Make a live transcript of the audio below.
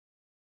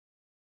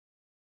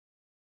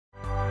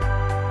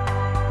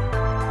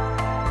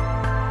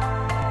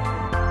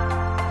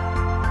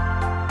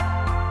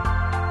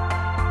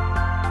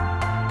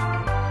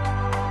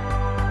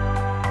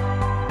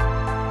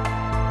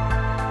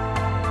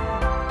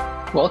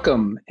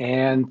Welcome,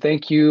 and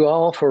thank you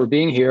all for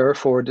being here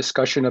for a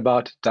discussion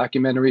about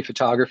documentary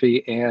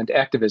photography and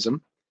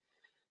activism.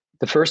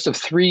 The first of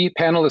three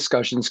panel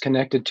discussions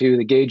connected to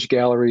the Gage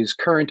Gallery's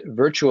current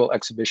virtual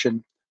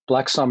exhibition,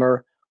 Black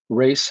Summer,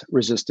 Race,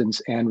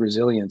 Resistance, and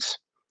Resilience.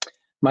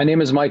 My name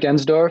is Mike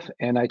Ensdorf,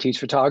 and I teach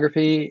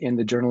photography in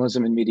the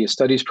Journalism and Media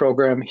Studies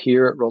program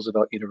here at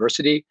Roosevelt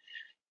University.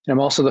 And I'm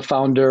also the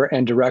founder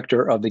and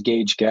director of the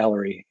Gage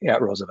Gallery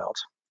at Roosevelt.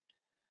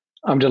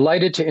 I'm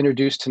delighted to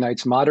introduce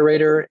tonight's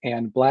moderator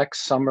and Black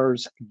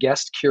Summer's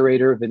guest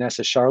curator,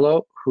 Vanessa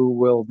Charlot, who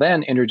will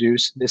then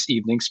introduce this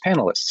evening's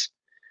panelists.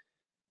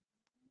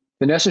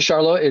 Vanessa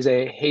Charlot is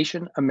a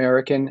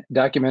Haitian-American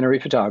documentary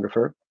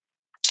photographer,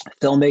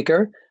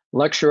 filmmaker,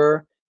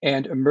 lecturer,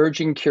 and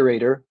emerging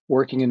curator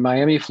working in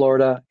Miami,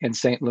 Florida, and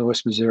St.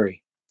 Louis,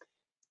 Missouri.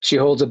 She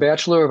holds a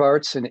Bachelor of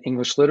Arts in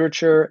English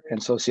Literature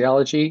and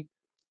Sociology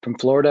from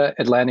Florida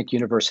Atlantic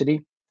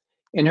University.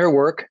 In her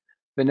work,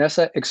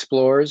 Vanessa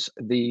explores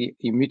the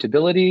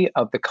immutability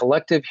of the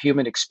collective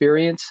human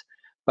experience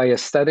by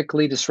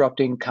aesthetically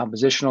disrupting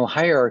compositional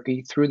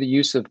hierarchy through the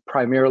use of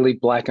primarily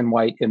Black and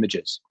white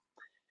images.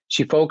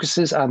 She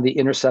focuses on the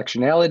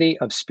intersectionality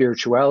of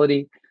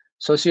spirituality,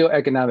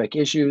 socioeconomic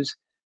issues,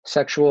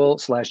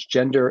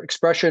 sexual/gender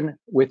expression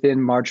within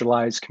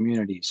marginalized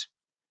communities.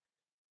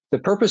 The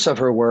purpose of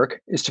her work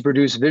is to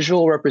produce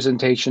visual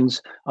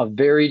representations of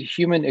varied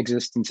human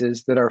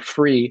existences that are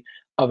free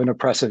of an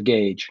oppressive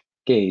gaze.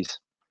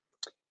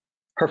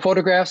 Her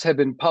photographs have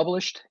been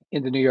published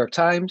in the New York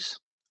Times,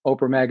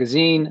 Oprah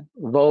Magazine,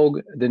 Vogue,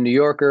 The New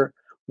Yorker,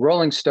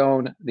 Rolling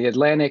Stone, The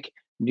Atlantic,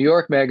 New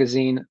York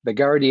Magazine, The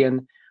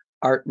Guardian,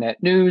 ArtNet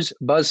News,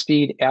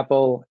 BuzzFeed,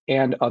 Apple,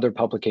 and other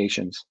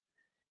publications.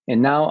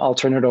 And now I'll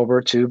turn it over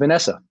to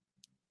Vanessa.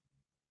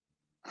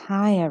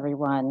 Hi,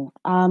 everyone.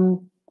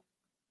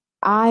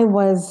 I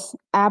was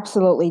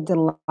absolutely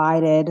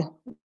delighted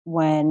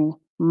when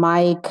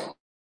Mike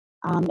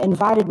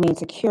invited me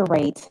to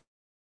curate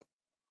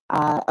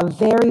a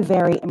very,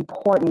 very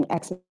important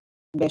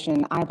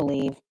exhibition, I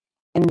believe,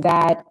 in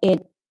that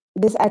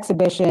this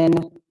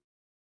exhibition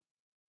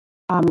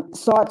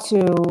sought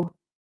to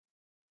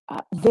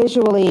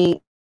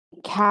visually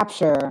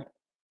capture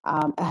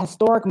a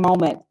historic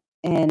moment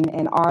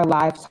in our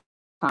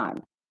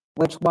lifetime,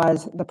 which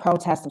was the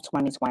protest of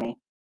 2020.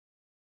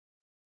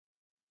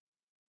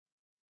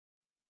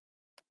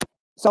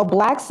 So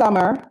Black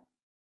Summer,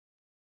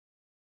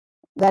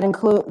 that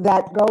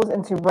goes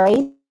into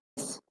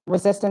race,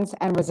 resistance,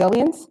 and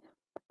resilience.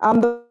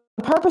 The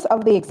purpose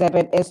of the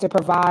exhibit is to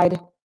provide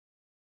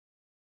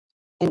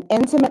an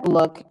intimate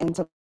look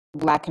into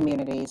Black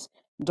communities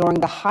during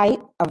the height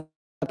of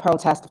the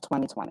protest of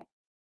 2020.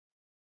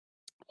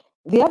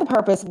 The other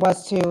purpose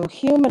was to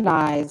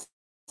humanize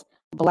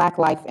Black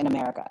life in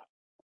America.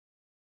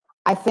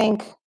 I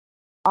think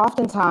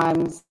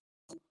oftentimes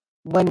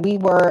when we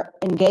were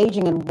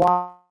engaging and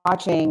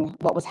watching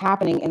what was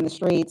happening in the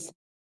streets,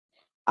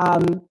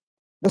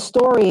 the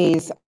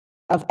stories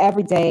of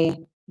everyday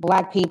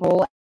Black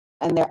people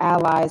and their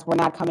allies were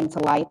not coming to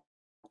light.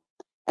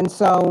 And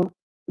so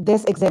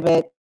this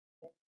exhibit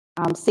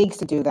seeks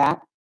to do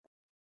that.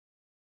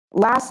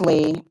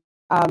 Lastly,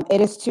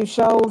 it is to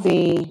show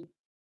the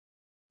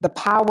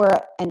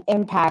power and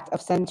impact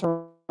of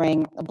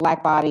centering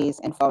Black bodies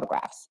in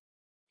photographs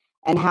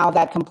and how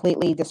that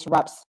completely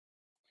disrupts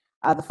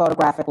the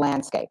photographic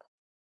landscape.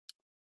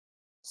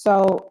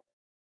 So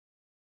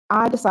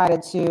I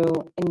decided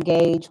to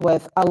engage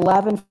with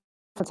 11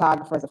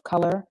 photographers of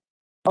color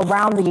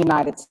around the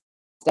United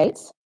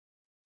States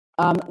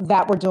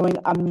that were doing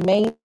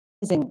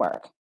amazing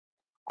work.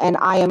 And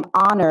I am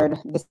honored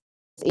this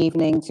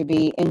evening to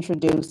be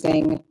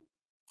introducing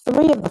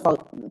three of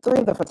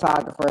the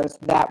photographers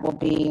that will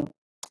be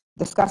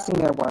discussing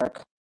their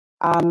work.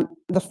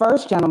 The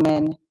first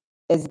gentleman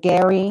is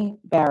Gary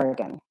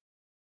Berrigan.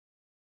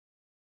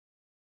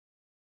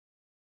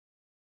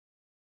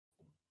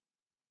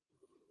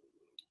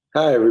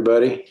 Hi,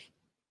 everybody.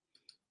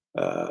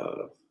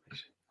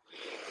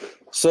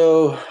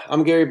 So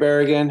I'm Gary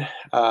Berrigan.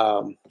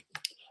 I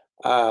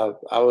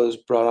was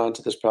brought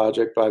onto this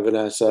project by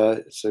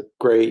Vanessa. It's a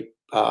great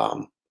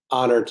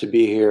honor to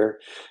be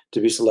here, to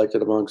be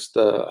selected amongst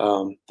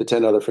the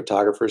 10 other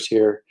photographers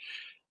here.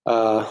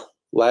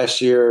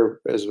 Last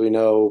year, as we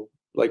know,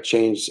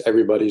 changed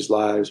everybody's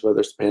lives,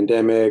 whether it's the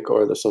pandemic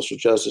or the social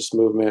justice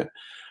movement,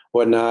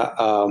 whatnot.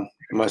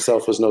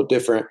 Myself was no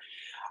different.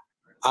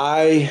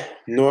 I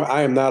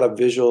am not a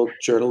visual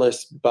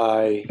journalist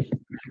by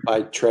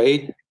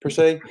trade per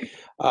se.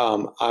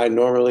 My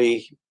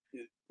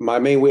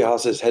main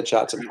wheelhouse is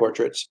headshots and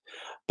portraits,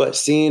 but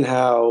seeing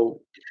how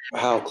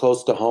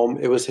close to home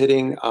it was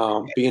hitting,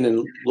 being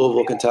in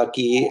Louisville,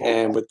 Kentucky,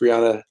 and with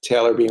Breonna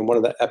Taylor being one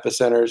of the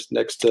epicenters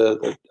next to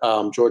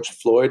the George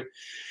Floyd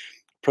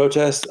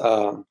protest,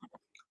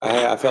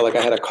 I felt like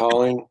I had a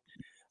calling.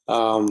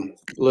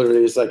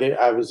 Literally, it's like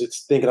I was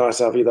just thinking to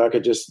myself, either I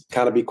could just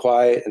kind of be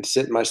quiet and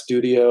sit in my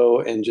studio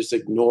and just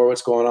ignore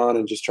what's going on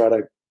and just try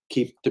to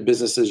keep the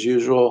business as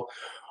usual,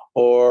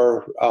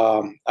 or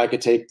I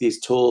could take these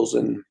tools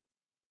and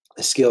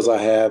skills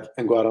I have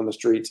and go out on the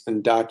streets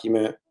and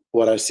document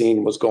what I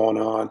seen was going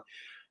on.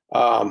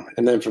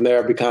 And then from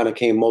there, it kind of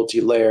came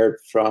multi-layered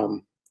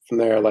from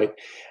there. Like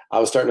I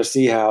was starting to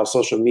see how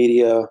social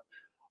media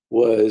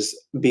was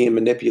being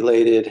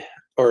manipulated,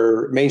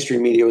 or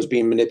mainstream media was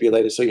being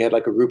manipulated. So you had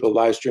like a group of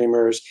live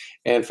streamers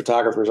and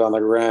photographers on the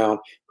ground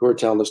who were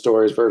telling the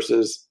stories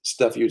versus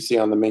stuff you'd see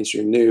on the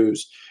mainstream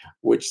news,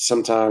 which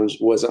sometimes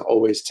wasn't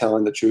always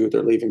telling the truth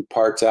or leaving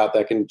parts out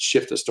that can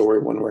shift the story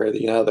one way or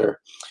the other.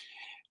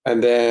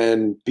 And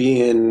then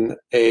being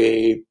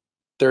a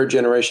third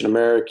generation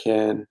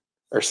American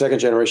or second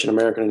generation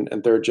American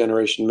and third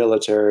generation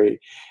military,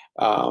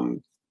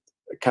 kind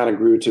of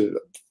grew to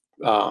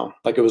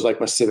like it was like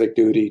my civic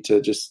duty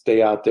to just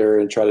stay out there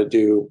and try to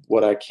do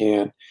what I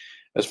can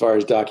as far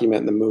as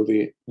documenting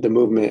the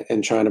movement,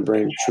 and trying to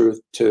bring truth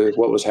to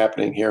what was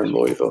happening here in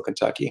Louisville,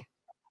 Kentucky.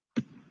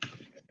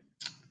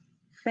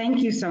 Thank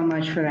you so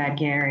much for that,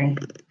 Gary.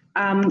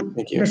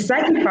 Thank you. The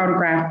second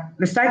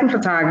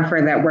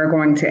photographer that we're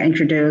going to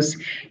introduce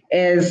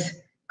is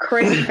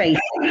Chris Facey.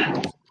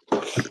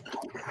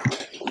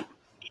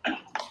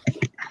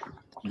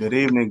 Good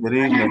evening. Good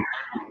evening.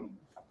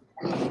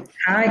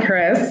 Hi,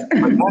 Chris.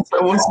 What's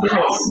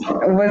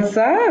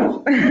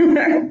up?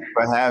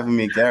 For having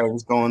me, Gary.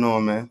 What's going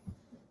on, man?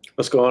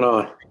 What's going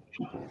on?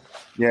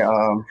 Yeah,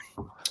 I'll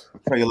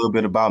tell you a little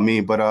bit about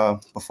me,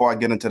 but before I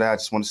get into that, I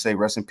just want to say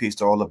rest in peace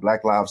to all the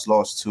Black lives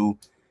lost to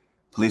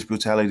police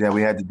brutality that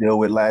we had to deal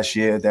with last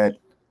year that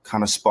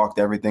kind of sparked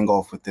everything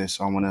off with this.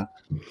 So I want to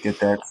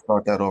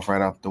start that off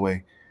right out the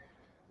way.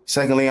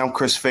 Secondly, I'm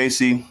Chris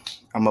Facey.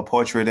 I'm a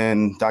portrait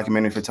and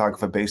documentary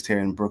photographer based here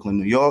in Brooklyn,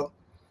 New York.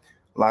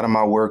 A lot of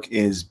my work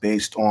is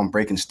based on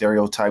breaking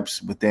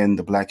stereotypes within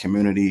the Black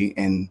community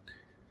and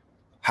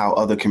how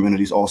other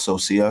communities also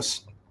see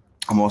us.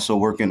 I'm also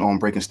working on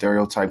breaking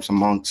stereotypes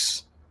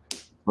amongst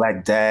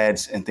Black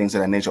dads and things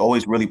of that nature,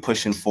 always really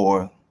pushing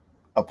for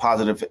a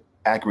positive,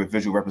 accurate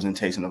visual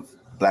representation of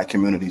Black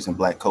communities and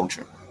Black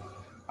culture.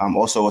 I'm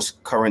also a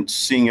current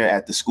senior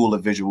at the School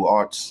of Visual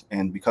Arts,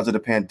 and because of the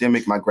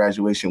pandemic, my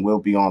graduation will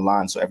be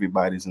online, so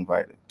everybody's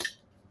invited.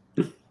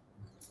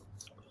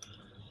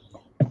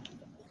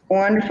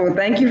 Wonderful.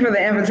 Thank you for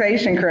the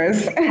invitation,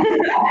 Chris.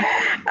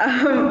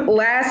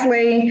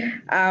 Lastly,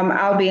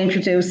 I'll be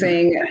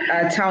introducing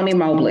Tony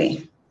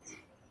Mobley.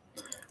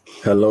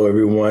 Hello,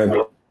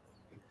 everyone.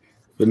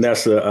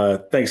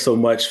 Vanessa, thanks so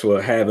much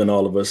for having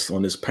all of us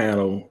on this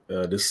panel,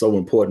 this so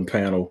important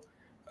panel,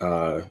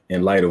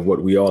 in light of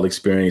what we all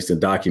experienced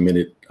and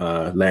documented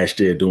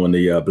last year during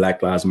the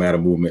Black Lives Matter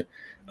movement.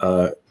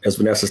 As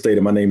Vanessa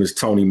stated, my name is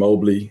Tony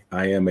Mobley.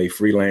 I am a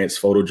freelance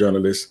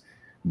photojournalist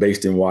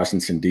based in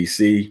Washington,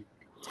 D.C.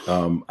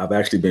 I've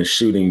actually been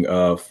shooting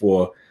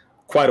for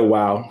quite a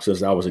while,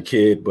 since I was a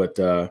kid, but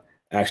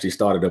actually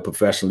started up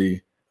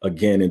professionally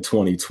again in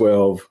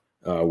 2012,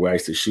 where I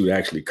used to shoot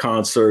actually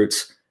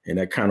concerts, and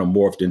that kind of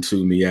morphed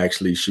into me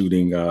actually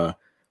shooting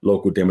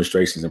local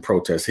demonstrations and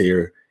protests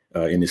here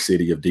in the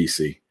city of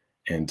DC.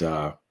 And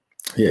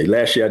yeah,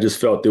 last year I just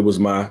felt it was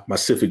my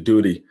civic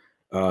duty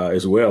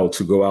as well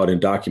to go out and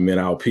document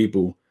our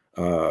people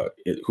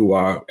who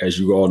are, as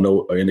you all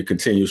know, in a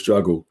continued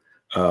struggle,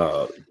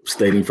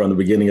 stating from the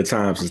beginning of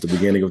time, since the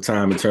beginning of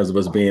time, in terms of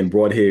us being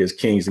brought here as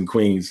kings and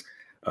queens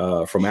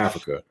from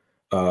Africa.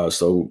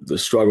 So the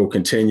struggle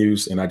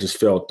continues, and I just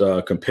felt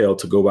compelled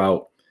to go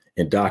out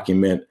and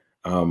document,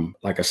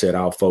 like I said,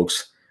 our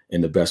folks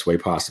in the best way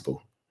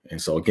possible.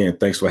 And so again,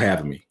 thanks for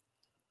having me.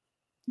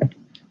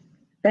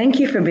 Thank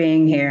you for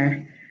being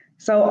here.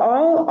 So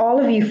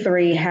all of you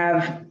three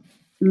have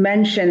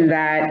mentioned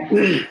that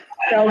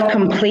felt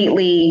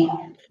completely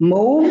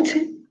moved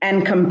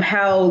and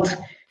compelled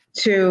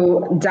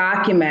to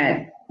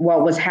document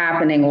what was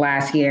happening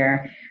last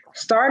year.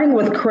 Starting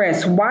with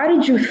Chris, why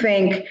did you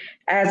think,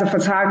 as a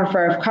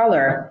photographer of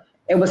color,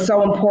 it was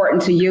so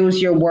important to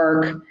use your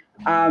work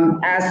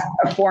as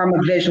a form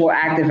of visual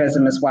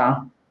activism as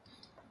well?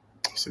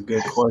 That's a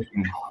good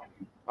question.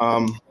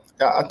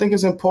 I think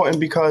it's important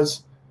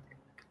because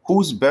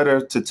who's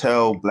better to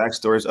tell Black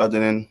stories other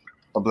than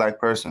a Black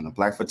person, a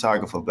Black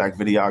photographer, a Black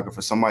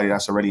videographer, somebody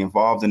that's already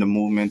involved in the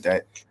movement,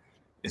 that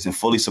is in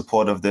fully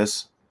support of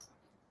this.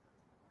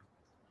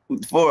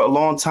 For a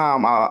long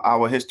time,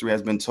 our history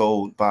has been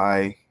told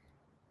by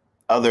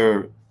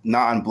other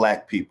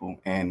non-Black people,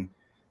 and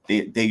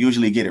they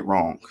usually get it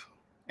wrong.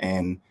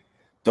 And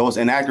those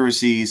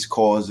inaccuracies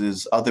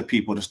causes other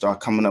people to start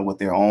coming up with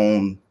their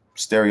own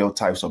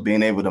stereotypes or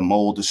being able to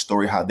mold the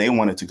story how they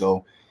want it to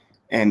go.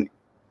 And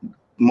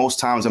most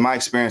times, in my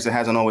experience, it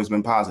hasn't always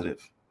been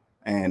positive.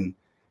 And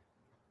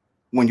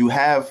when you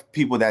have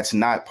people that's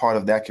not part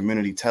of that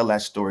community tell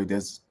that story,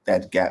 there's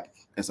that gap.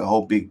 There's a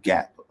whole big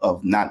gap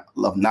of not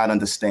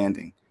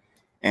understanding.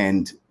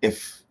 And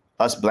if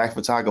us Black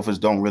photographers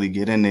don't really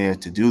get in there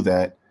to do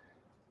that,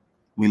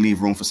 we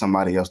leave room for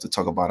somebody else to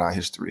talk about our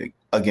history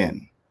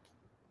again.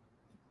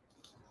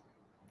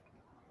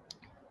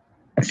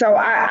 So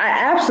I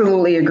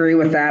absolutely agree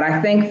with that.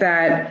 I think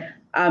that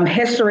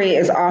history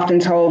is often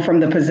told from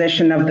the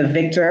position of the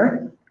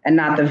victor and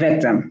not the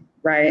victim.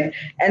 right?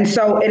 And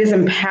so it is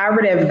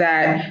imperative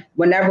that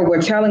whenever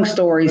we're telling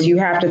stories, you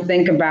have to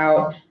think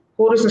about,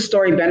 who does the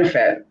story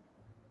benefit?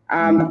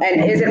 And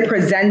is it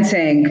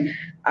presenting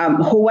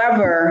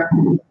whoever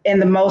in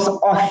the most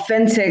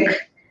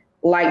authentic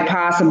light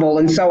possible?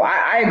 And so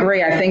I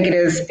agree. I think it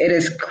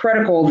is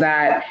critical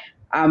that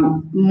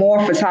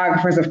more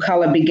photographers of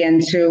color begin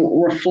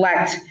to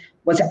reflect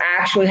what's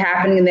actually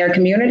happening in their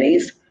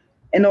communities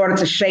in order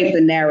to shape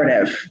the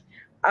narrative.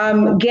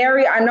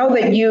 Gary, I know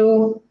that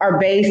you are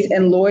based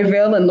in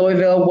Louisville, and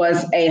Louisville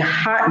was a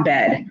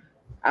hotbed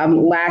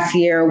last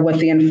year with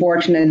the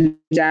unfortunate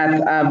death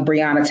of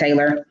Breonna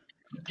Taylor.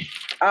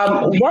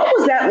 What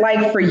was that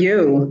like for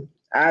you,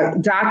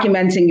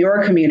 documenting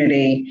your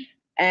community,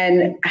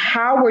 and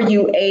how were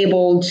you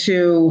able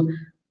to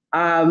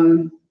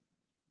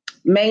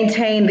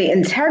maintain the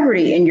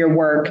integrity in your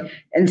work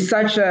in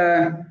such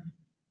a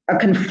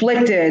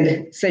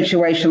conflicted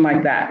situation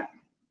like that?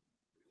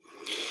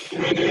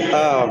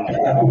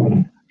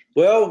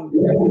 Well,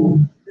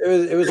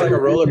 it was like a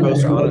roller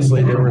coaster,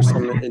 honestly. There were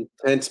some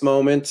intense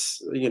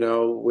moments, you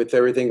know, with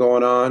everything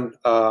going on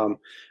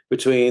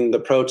between the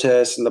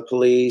protests and the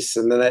police,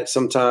 and then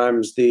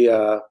sometimes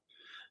the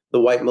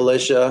white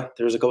militia.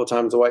 There was a couple of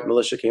times the white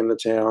militia came to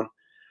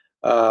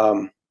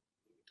town.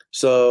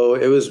 So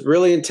it was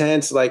really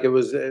intense. Like it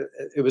was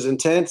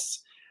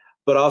intense,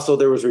 but also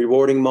there was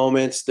rewarding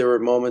moments. There were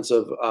moments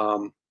of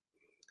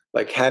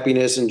like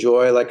happiness and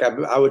joy. Like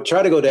I would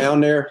try to go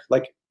down there.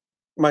 Like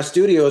my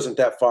studio isn't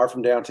that far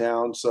from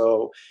downtown,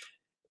 so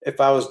if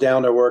I was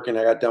down there working,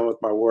 I got done with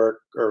my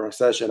work or my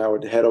session, I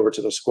would head over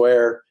to the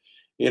square,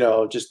 you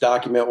know, just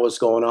document what's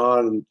going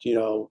on. You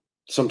know,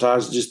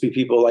 sometimes just be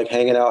people like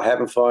hanging out,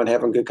 having fun,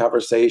 having good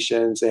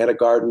conversations. They had a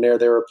garden there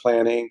they were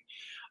planting.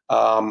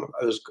 I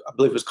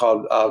believe it was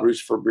called Roots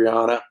for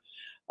Brianna.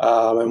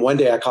 And one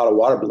day I caught a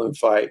water balloon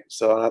fight.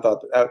 So I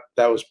thought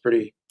that was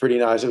pretty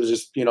nice. It was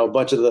just, you know, a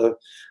bunch of the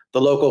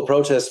local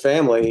protest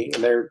family,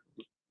 and they're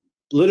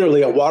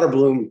literally a water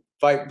balloon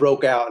fight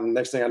broke out. And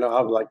next thing I know,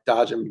 I was like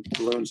dodging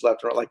balloons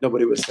left and right, like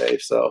nobody was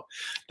safe. So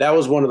that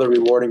was one of the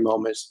rewarding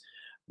moments.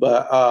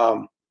 But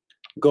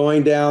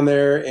going down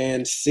there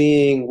and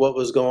seeing what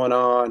was going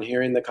on,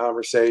 hearing the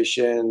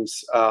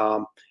conversations,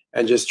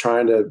 and just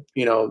trying to,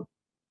 you know,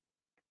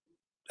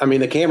 I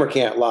mean, the camera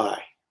can't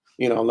lie,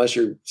 you know, unless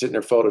you're sitting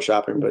there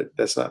photoshopping, but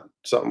that's not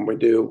something we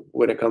do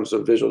when it comes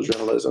to visual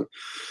journalism.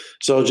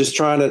 So just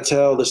trying to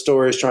tell the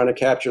stories, trying to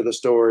capture the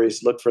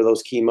stories, look for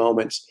those key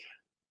moments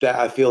that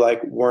I feel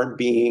like weren't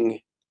being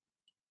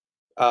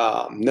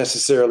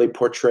necessarily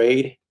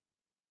portrayed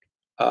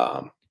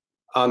on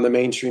the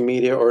mainstream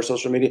media or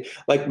social media.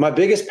 Like my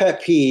biggest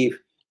pet peeve,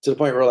 to the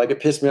point where like it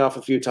pissed me off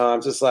a few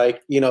times, it's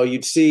like, you know,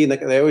 you'd see,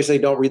 they always say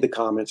don't read the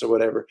comments or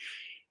whatever.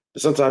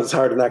 But sometimes it's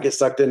hard to not get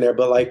sucked in there.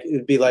 But like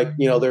it'd be like,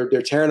 you know, they're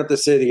tearing up the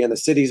city and the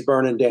city's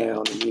burning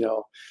down, and you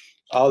know,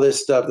 all this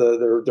stuff.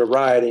 They're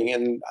rioting,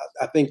 and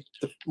I think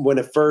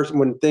when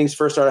things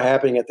first started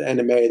happening at the end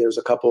of May, there was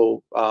a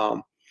couple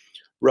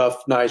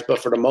rough nights, but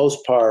for the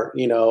most part,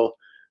 you know,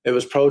 it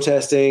was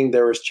protesting.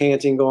 There was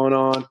chanting going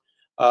on.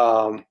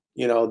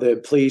 You know, the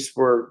police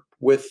were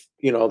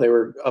they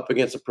were up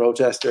against the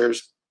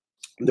protesters.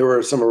 There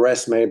were some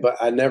arrests made, but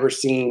I never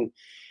seen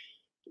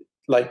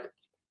like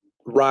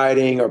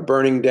rioting or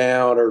burning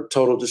down or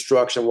total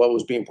destruction, what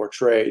was being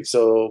portrayed.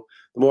 So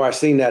the more I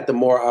seen that, the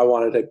more I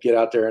wanted to get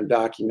out there and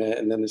document.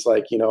 And then it's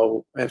like, you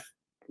know, if,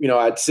 you know,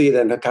 I'd see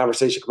then the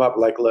conversation come up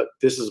like, look,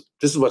 this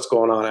is what's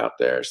going on out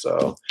there.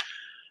 So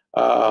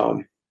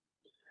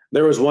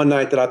there was one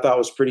night that I thought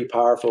was pretty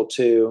powerful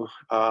too.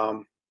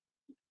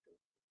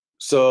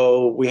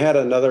 So we had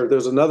there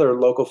was another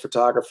local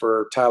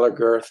photographer, Tyler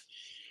Girth,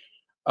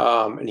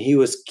 and he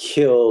was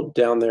killed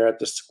down there at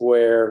the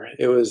square.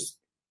 It was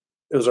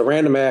a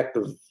random act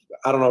of,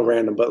 I don't know,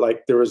 random, but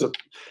like there was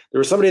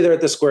somebody there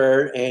at the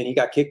square, and he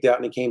got kicked out,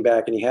 and he came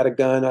back, and he had a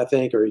gun, I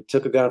think, or he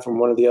took a gun from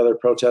one of the other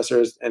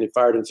protesters, and he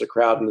fired into the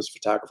crowd, and this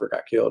photographer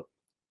got killed.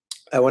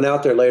 I went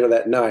out there later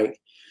that night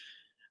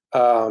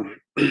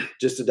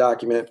just to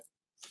document,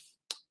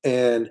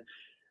 and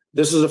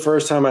this was the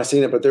first time I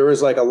seen it, but there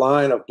was like a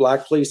line of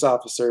Black police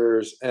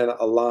officers and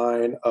a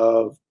line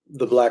of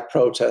the Black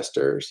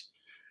protesters.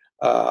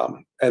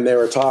 And they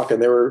were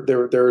talking. There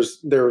were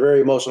very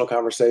emotional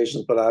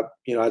conversations, but I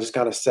just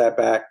kind of sat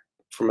back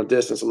from a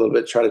distance a little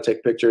bit, try to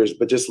take pictures,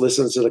 but just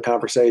listen to the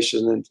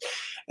conversation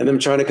and them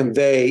trying to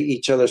convey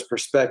each other's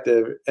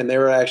perspective. And they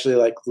were actually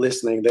like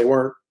listening. They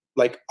weren't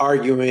like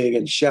arguing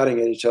and shouting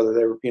at each other.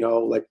 They were, you know,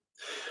 like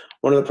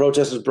one of the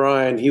protesters,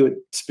 Brian, he would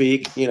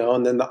speak, you know,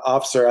 and then the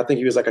officer, I think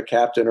he was like a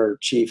captain or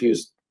chief. He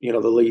was, you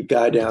know, the lead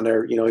guy down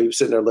there, you know, he was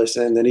sitting there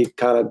listening, and then he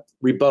kind of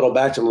rebuttal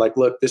back to him like,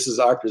 look, this is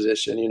our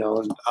position, you know,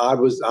 and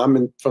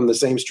I'm from the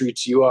same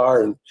streets you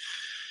are. And,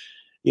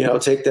 you know,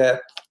 take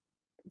that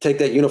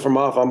uniform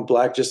off. I'm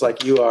Black just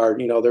like you are.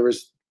 You know, it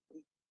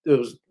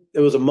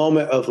was a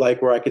moment of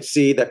like where I could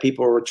see that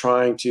people were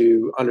trying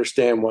to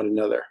understand one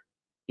another.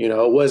 You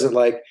know, it wasn't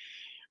like,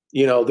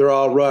 you know, they're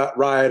all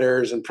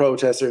rioters and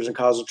protesters and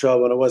causing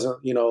trouble. And it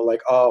wasn't, you know, like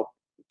all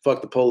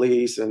fuck the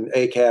police and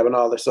ACAB and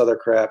all this other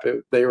crap.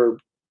 They were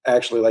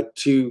actually like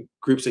two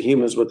groups of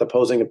humans with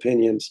opposing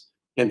opinions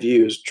and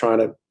views trying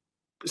to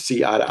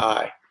see eye to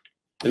eye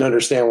and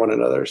understand one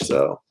another.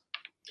 So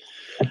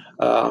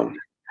that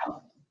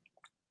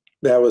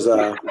was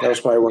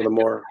probably one of the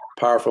more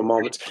powerful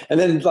moments. And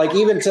then like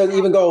even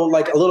go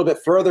like a little bit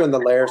further in the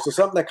layers. So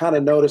something that kind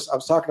of noticed, I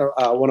was talking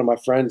to one of my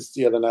friends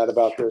the other night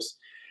about this.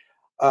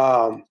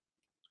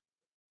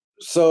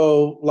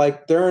 So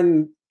like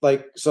during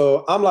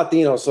so I'm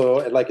Latino, so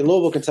like in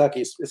Louisville,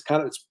 Kentucky, it's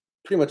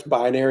pretty much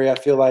binary. I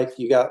feel like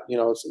you got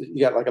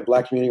like a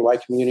Black community,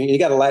 white community, you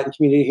got a Latin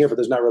community here, but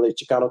there's not really a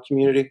Chicano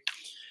community.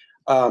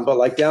 But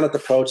like down at the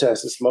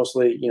protests, it's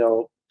mostly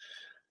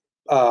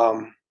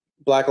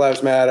Black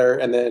Lives Matter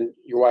and then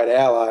your white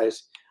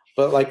allies.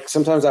 But like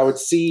sometimes I would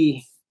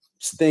see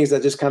things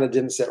that just kind of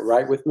didn't sit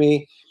right with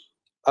me.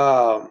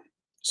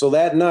 So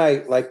that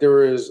night, like there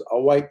was a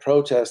white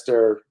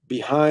protester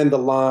behind the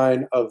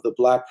line of the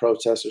Black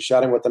protesters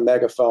shouting with a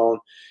megaphone,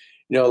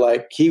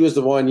 like he was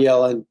the one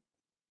yelling,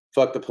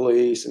 fuck the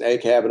police and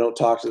ACAB and don't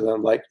talk to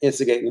them, like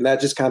instigating. And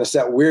that just kind of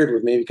sat weird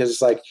with me because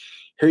it's like,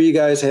 here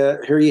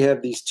you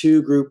have these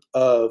two group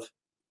of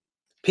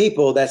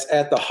people that's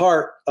at the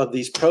heart of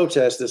these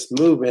protests, this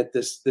movement,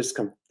 this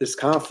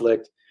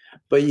conflict,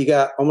 but you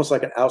got almost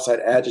like an outside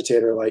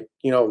agitator, like,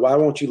 why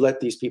won't you let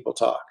these people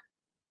talk?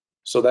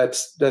 So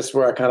that's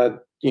where I kind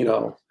of,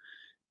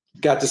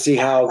 got to see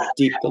how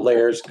deep the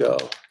layers go.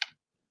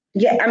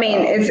 Yeah, I mean,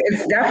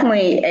 it's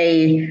definitely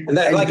and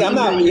that, like I'm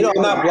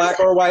not Black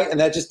or white, and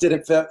that just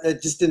didn't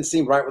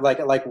seem right.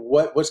 Like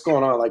what's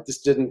going on? Like this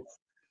didn't.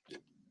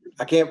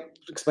 I can't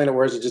explain in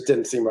words. It just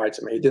didn't seem right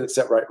to me. It didn't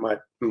set right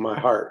in my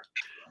heart.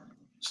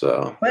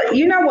 So, but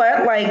you know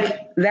what?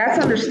 Like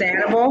that's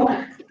understandable.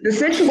 The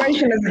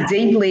situation is a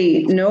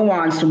deeply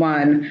nuanced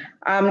one.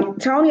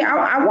 Tony,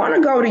 I want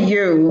to go to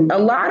you. A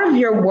lot of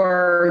your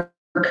work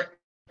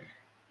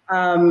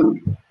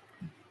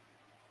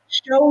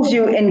shows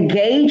you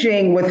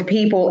engaging with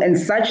people in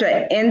such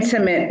an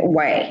intimate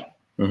way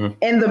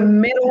in the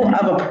middle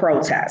of a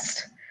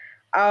protest.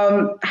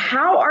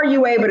 How are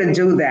you able to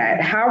do that?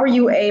 How are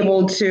you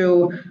able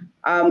to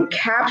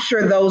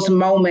capture those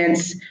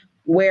moments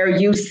where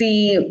you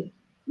see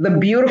the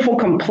beautiful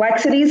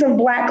complexities of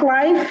Black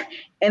life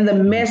in the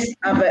midst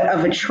of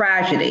a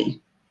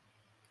tragedy?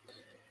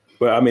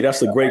 Well, I mean,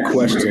 that's a great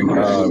question.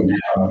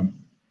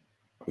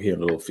 We hear a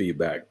little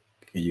feedback.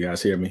 Can you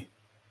guys hear me?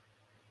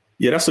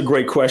 Yeah, that's a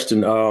great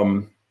question.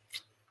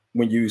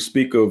 When you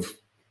speak of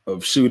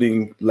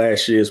shooting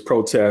last year's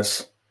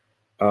protests,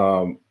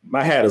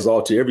 my hat is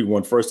off to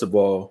everyone, first of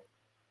all,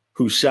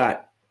 who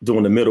shot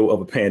during the middle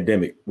of a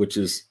pandemic, which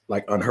is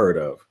like unheard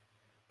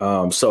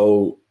of.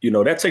 So,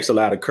 that takes a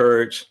lot of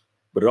courage,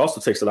 but it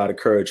also takes a lot of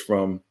courage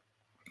from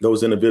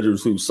those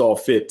individuals who saw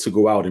fit to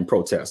go out and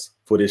protest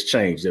for this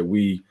change that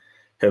we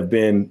have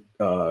been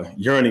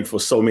yearning for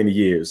so many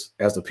years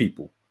as a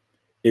people.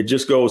 It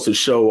just goes to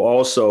show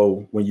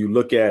also when you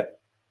look at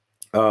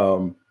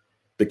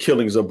the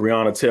killings of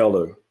Breonna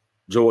Taylor,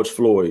 George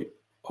Floyd,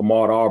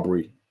 Ahmaud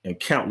Arbery, and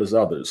countless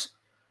others,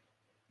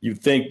 you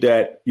think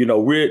that,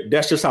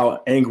 that's just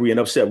how angry and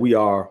upset we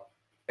are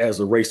as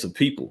a race of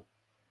people.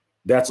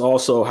 That's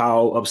also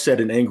how upset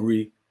and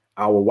angry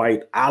our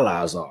white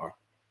allies are.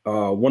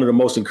 One of the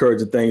most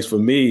encouraging things for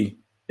me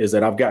is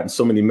that I've gotten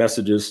so many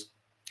messages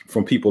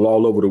from people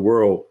all over the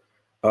world,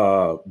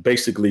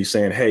 basically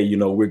saying, hey,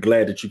 we're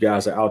glad that you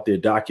guys are out there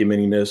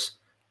documenting this.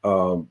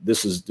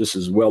 This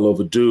is well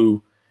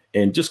overdue,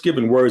 and just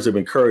giving words of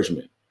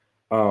encouragement.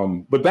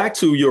 But back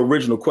to your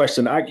original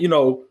question,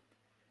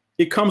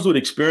 it comes with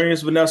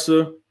experience,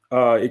 Vanessa.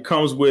 It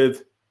comes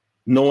with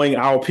knowing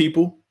our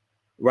people,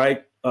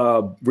 right?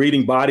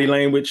 Reading body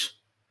language.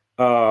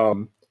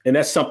 And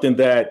that's something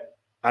that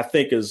I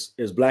think as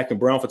Black and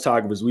brown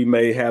photographers, we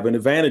may have an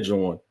advantage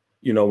on,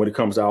 when it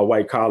comes to our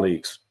white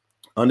colleagues.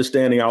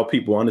 Understanding our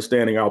people,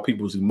 understanding our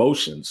people's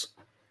emotions,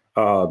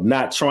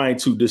 not trying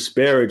to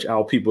disparage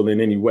our people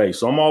in any way.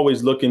 So I'm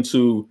always looking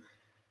to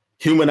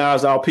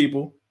humanize our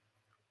people,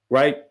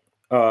 right?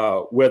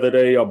 Whether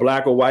they are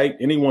Black or white,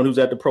 anyone who's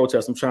at the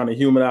protest, I'm trying to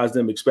humanize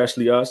them,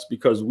 especially us,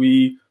 because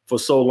we, for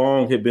so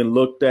long, have been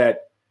looked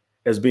at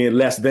as being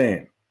less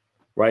than,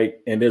 right?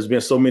 And there's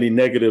been so many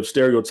negative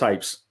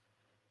stereotypes,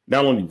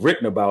 not only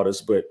written about us,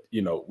 but,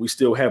 we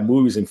still have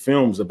movies and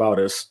films about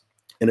us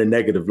in a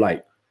negative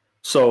light.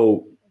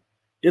 So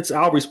it's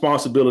our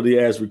responsibility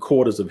as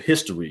recorders of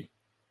history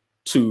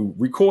to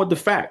record the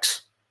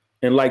facts.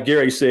 And like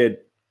Gary said,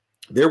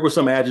 there were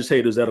some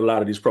agitators at a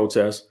lot of these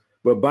protests,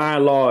 but by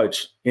and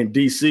large in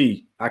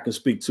DC, I can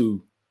speak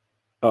to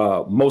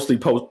mostly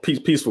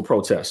peaceful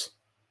protests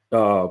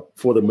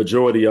for the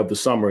majority of the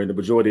summer and the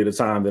majority of the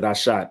time that I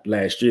shot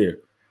last year.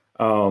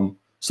 So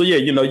yeah,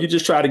 you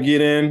just try to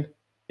get in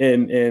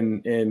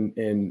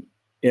and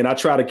I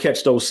try to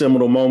catch those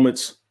seminal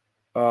moments,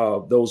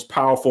 those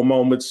powerful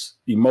moments,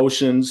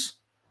 emotions,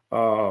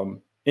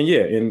 and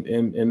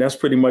that's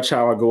pretty much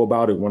how I go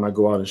about it when I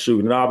go out and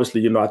shoot. And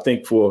obviously, I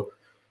think for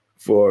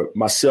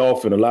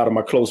myself and a lot of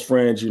my close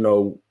friends,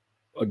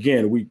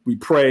 again, we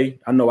pray.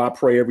 I know I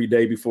pray every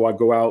day before I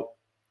go out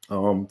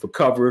for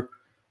cover,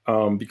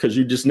 because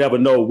you just never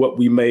know what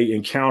we may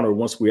encounter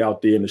once we're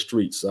out there in the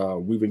streets.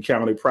 We've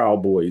encountered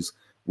Proud Boys.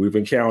 We've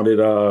encountered,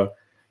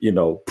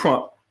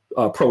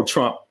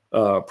 pro-Trump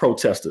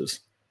protesters.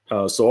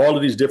 So all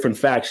of these different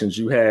factions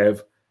you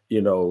have,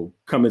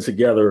 coming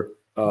together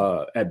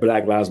at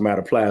Black Lives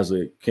Matter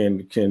Plaza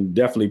can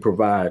definitely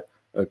provide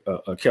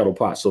a kettle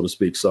pot, so to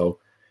speak. So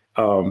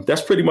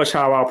that's pretty much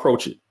how I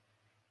approach it.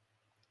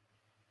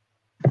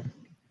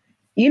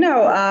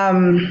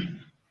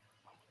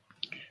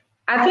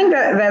 I think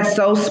that's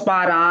so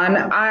spot on.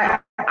 I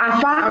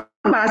found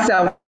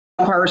myself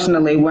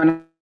personally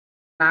when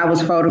I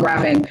was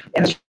photographing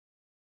in the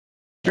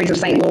streets of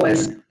St.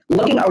 Louis,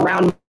 looking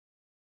around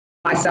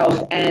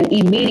myself and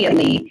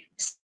immediately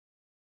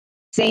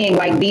seeing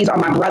like, these are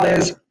my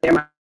brothers, they're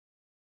my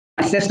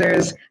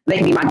sisters, they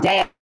can be my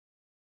dad,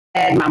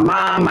 my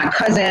mom, my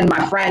cousin,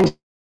 my friend.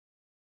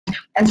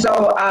 And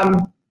so,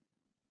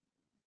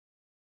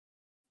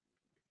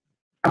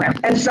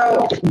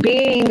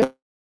 being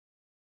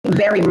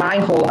very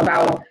mindful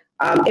about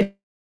if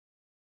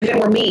it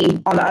were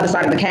me on the other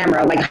side of the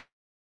camera, like,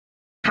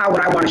 how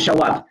would I want to show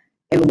up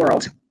in the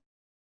world?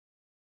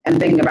 And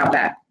thinking about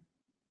that.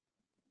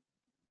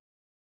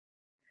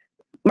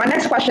 My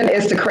next question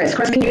is to Chris.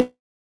 Chris, can you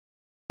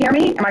hear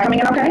me? Am I coming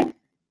in okay?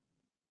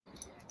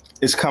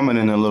 It's coming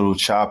in a little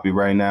choppy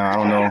right now. I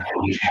don't know if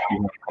you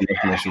have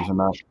connection issues or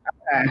not.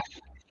 Okay.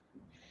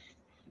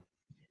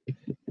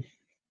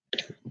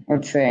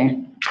 Let's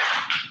see.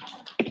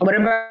 What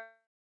about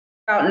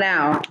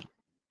now?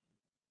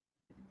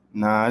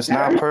 Nah, it's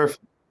not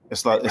perfect.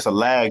 It's a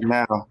lag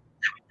now.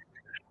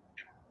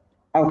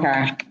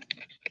 Okay.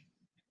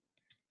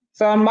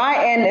 So on my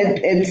end,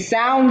 it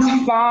sounds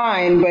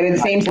fine, but it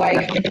seems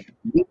like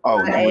you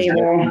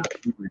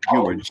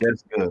were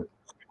just good.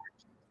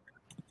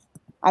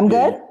 I'm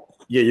good?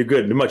 Yeah, you're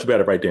good. You're much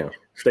better right there.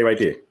 Stay right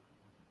there.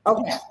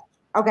 Okay.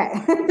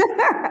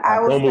 I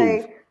will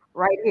stay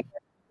right here.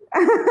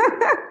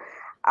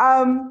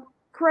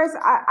 Chris,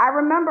 I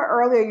remember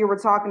earlier you were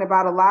talking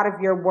about a lot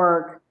of your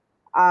work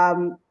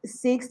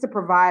seeks to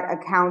provide a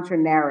counter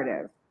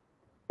narrative.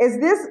 Is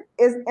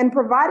in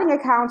providing a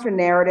counter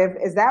narrative,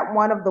 is that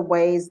one of the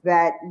ways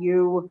that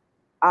you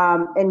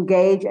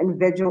engage in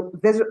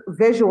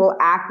visual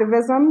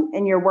activism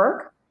in your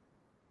work?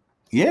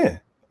 Yeah,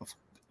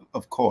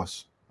 of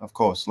course.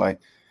 Like,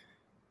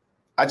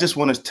 I just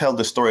want to tell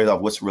the story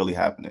of what's really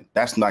happening.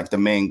 That's like the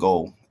main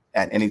goal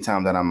at any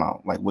time that I'm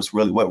out. Like, what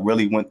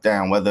really went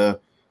down, whether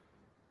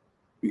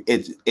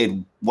it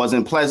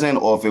wasn't pleasant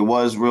or if it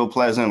was real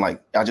pleasant.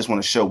 Like, I just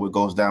want to show what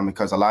goes down,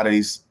 because a lot of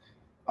these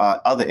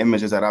other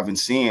images that I've been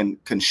seeing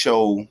can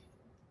show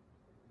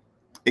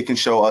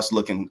us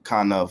looking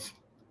kind of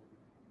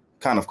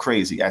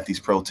crazy at these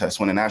protests,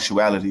 when in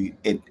actuality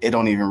it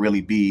don't even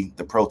really be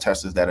the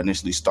protesters that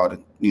initially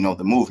started,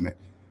 the movement.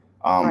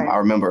 Right. I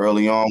remember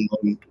early on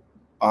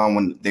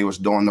when they was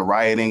doing the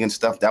rioting and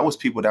stuff, that was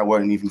people that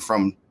weren't even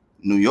from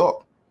New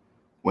York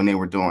when they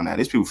were doing that.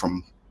 It's people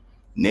from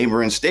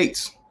neighboring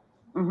states.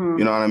 Mm-hmm.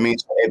 You know what I mean?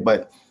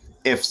 But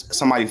if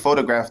somebody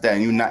photographed that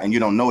and you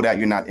don't know that,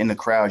 you're not in the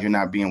crowd, you're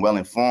not being well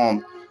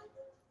informed,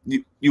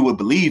 you would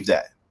believe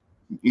that.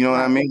 You know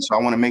what I mean? So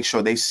I want to make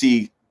sure they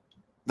see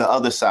the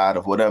other side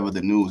of whatever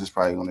the news is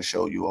probably going to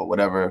show you, or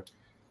whatever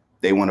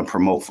they want to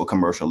promote for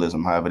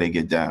commercialism, however they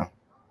get down.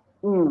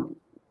 Mm.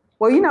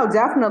 Well,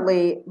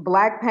 definitely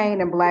Black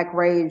pain and Black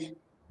rage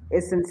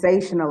is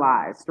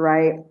sensationalized,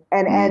 right?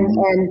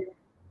 And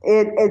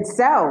it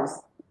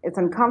sells. It's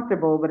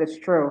uncomfortable, but it's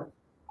true.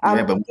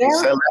 Yeah, but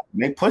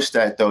they push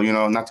that though,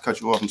 not to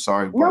cut you off, I'm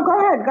sorry. No, go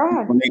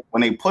ahead.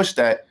 When they push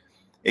that,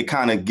 it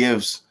kind of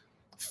gives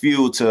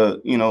fuel to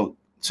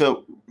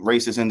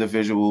racist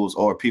individuals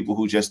or people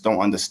who just don't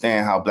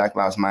understand how Black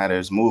Lives Matter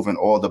is moving,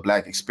 or the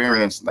Black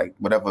experience, like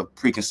whatever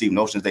preconceived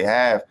notions they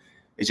have,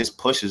 it just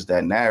pushes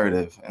that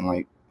narrative. And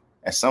like,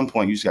 at some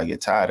point you just gotta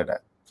get tired of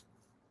that.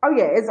 Oh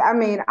yeah,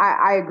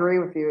 I agree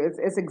with you.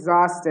 It's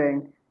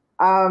exhausting.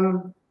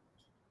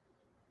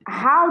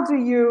 How do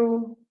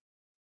you,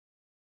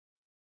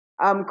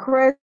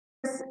 Chris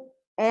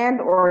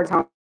and or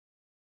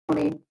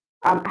Tony,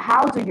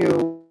 how do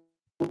you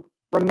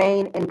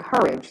remain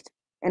encouraged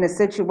in a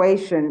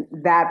situation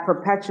that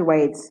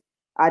perpetuates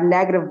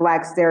negative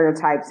Black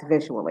stereotypes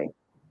visually?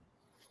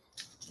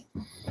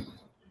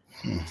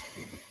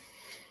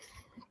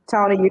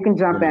 Tony, you can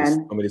jump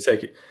in. Want me to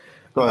take it?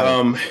 Go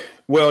ahead.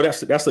 Well,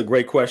 that's a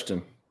great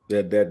question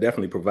that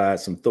definitely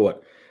provides some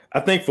thought. I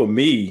think for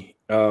me,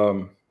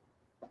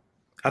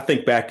 I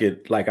think back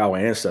at like our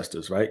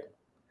ancestors, right?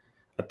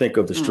 I think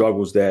of the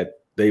struggles that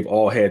they've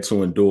all had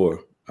to endure.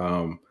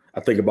 I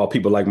think about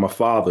people like my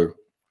father,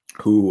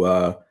 who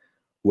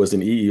was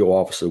an EEO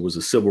officer, was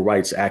a civil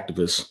rights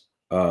activist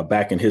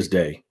back in his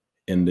day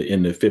in the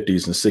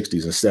 50s and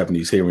 60s and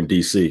 70s here in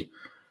DC.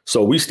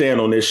 So we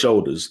stand on their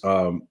shoulders.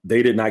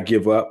 They did not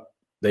give up.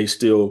 They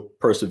still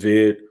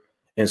persevered.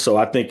 And so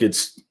I think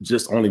it's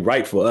just only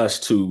right for us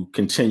to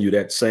continue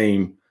that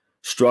same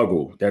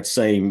struggle, that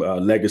same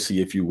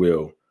legacy, if you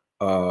will.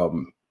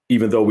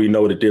 Even though we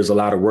know that there's a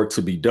lot of work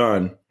to be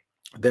done,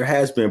 there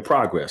has been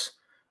progress.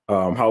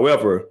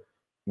 However,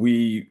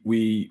 we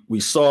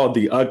saw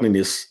the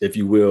ugliness, if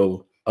you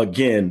will,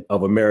 again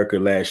of America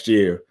last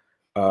year.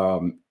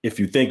 If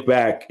you think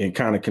back and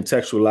kind of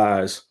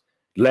contextualize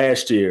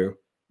last year,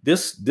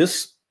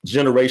 this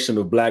generation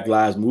of Black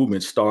Lives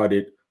Movement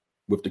started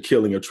with the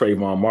killing of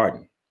Trayvon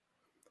Martin.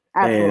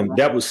 Absolutely. And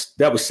that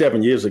was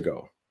 7 years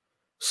ago.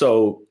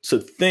 So to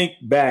think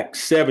back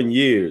 7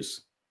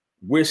 years,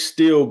 we're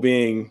still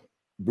being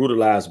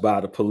brutalized by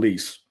the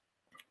police.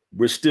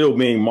 We're still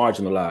being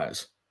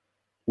marginalized.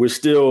 We're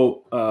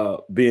still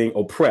being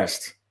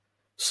oppressed.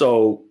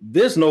 So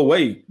there's no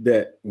way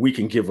that we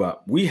can give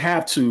up. We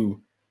have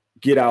to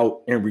get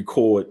out and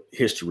record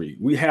history.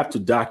 We have to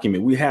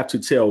document. We have to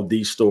tell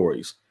these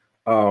stories.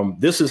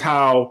 This is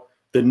how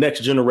the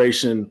next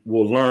generation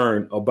will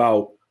learn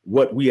about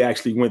what we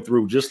actually went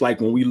through. Just like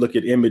when we look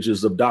at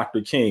images of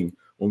Dr. King,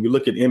 when we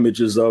look at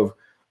images of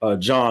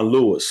John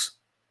Lewis,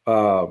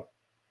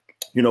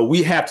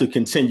 we have to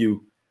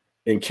continue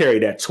and carry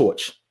that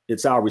torch.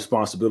 It's our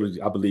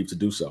responsibility, I believe, to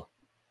do so.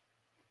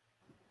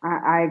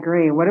 I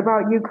agree. What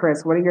about you,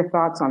 Chris? What are your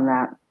thoughts on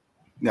that?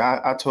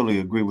 Yeah, I totally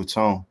agree with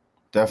Tone.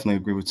 Definitely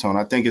agree with Tone.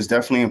 I think it's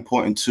definitely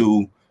important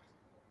to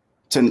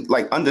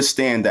like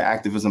understand the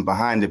activism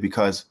behind it,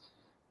 because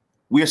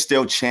we are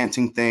still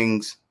chanting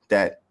things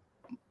that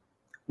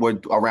were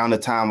around the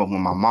time of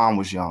when my mom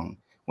was young,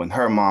 when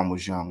her mom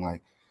was young.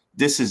 Like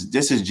this is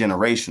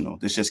generational.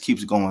 This just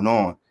keeps going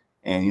on.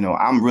 And,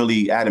 I'm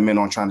really adamant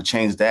on trying to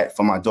change that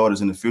for my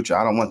daughters in the future.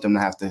 I don't want them to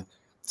have to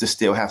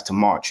still have to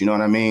march. You know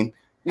what I mean?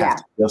 Yeah.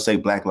 They'll say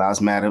Black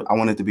Lives Matter. I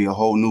want it to be a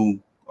whole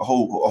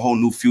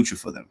new future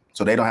for them.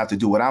 So they don't have to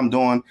do what I'm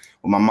doing,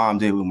 what my mom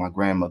did, what my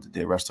grandmother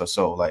did, rest her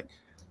soul. Like,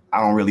 I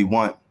don't really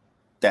want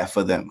that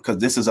for them, because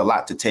this is a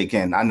lot to take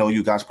in. I know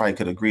you guys probably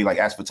could agree, like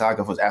as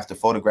photographers, after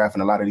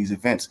photographing a lot of these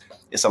events,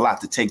 it's a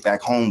lot to take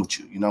back home with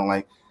you.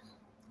 Like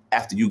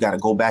after you got to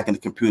go back in the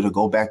computer,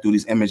 go back through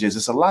these images,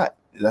 it's a lot.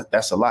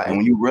 That's a lot. And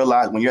when you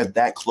realize, when you're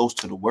that close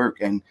to the work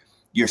and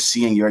you're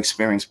seeing your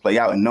experience play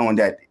out and knowing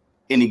that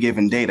any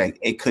given day, that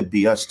it could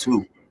be us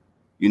too,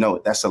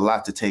 that's a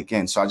lot to take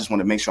in. So I just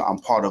want to make sure I'm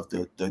part of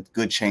the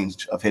good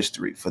change of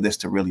history for this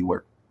to really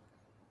work.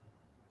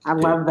 I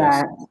love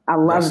that. I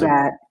love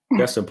that.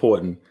 That's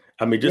important.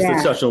 I mean, just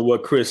to touch on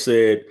what Chris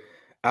said,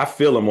 I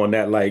feel him on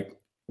that. Like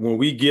when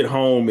we get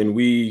home and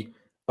we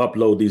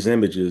upload these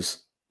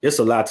images, it's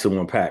a lot to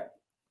unpack.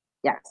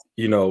 Yes.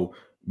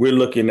 We're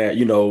looking at,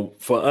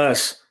 for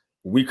us,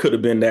 we could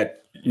have been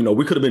that,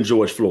 we could have been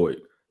George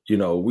Floyd.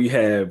 We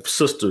have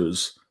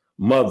sisters,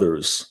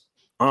 mothers,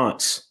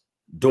 aunts,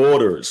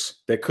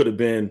 daughters that could have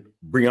been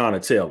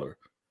Breonna Taylor.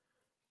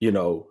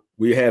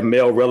 We have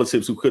male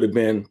relatives who could have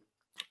been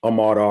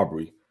Ahmaud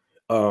Arbery.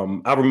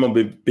 I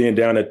remember being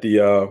down at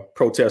the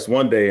protest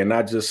one day, and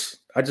I just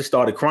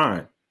started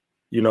crying.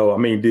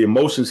 The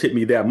emotions hit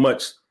me that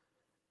much,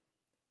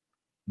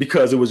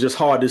 because it was just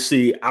hard to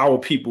see our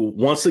people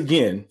once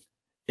again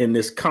in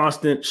this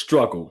constant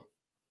struggle,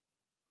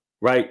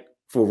 right,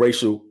 for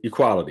racial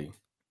equality.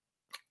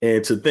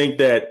 And to think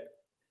that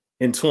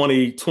in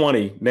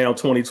 2020, now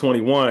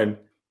 2021,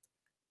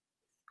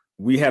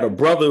 we had a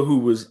brother who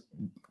was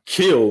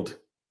killed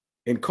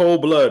in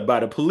cold blood by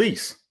the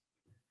police.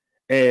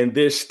 And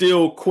there's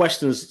still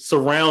questions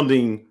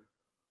surrounding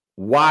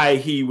why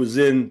he was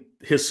in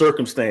his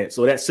circumstance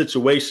or that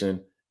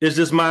situation. Is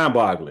just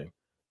mind-boggling.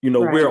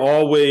 Right. We're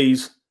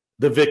always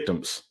the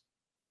victims.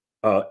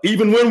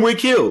 Even when we're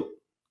killed,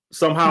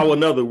 somehow or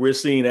another, we're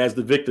seen as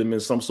the victim in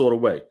some sort of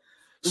way.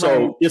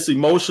 So right. It's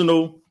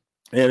emotional.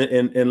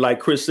 And like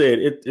Chris said,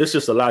 it's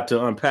just a lot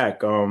to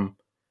unpack. At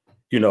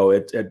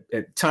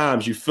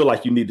times you feel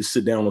like you need to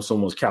sit down on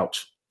someone's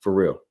couch for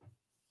real.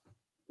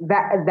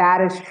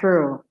 That is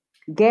true.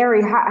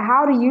 Gary,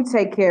 how do you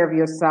take care of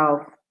yourself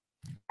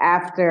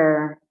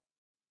after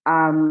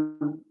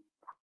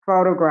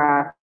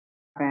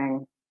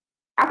photographing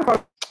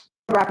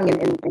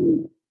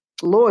in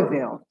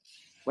Louisville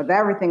with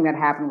everything that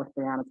happened with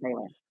Breonna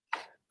Taylor?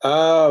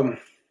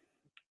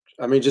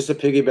 Just to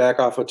piggyback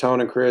off of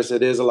Tone and Chris,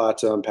 it is a lot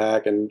to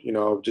unpack, and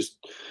just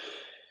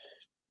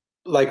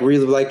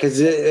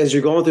because as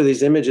you're going through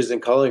these images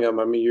and culling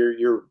them,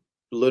 you're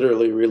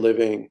literally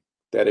reliving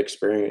that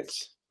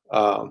experience,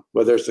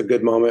 whether it's a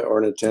good moment or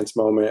an intense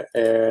moment.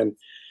 And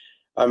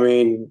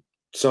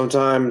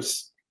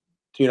sometimes,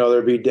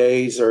 there'd be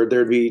days, or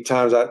there'd be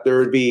times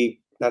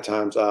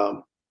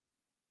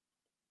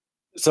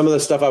some of the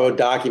stuff I would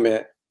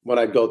document when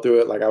I'd go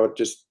through it, like I would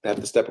just have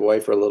to step away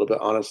for a little bit,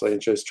 honestly,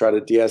 and just try to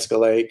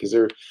de-escalate, because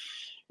there'd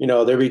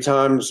be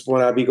times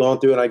when I'd be going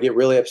through and I get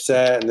really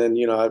upset, and then,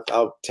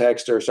 I'll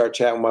text or start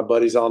chatting with my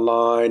buddies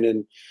online,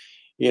 and,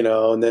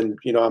 and then,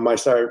 I might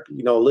start,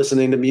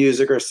 listening to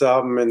music or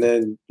something, and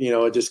then,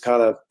 it just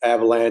kind of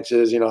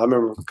avalanches. I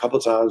remember a couple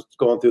of times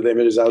going through the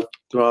images, I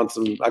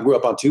grew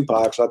up on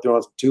Tupac, so I threw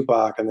on some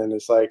Tupac, and then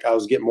it's like I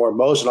was getting more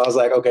emotional. I was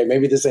like, okay,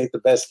 maybe this ain't the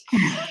best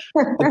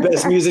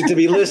music to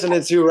be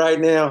listening to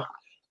right now.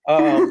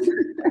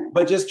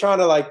 But just trying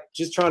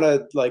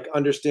to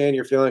understand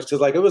your feelings,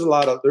 because like there's a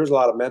lot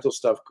of mental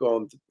stuff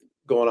going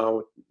on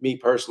with me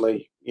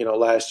personally,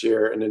 last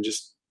year, and then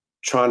just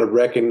trying to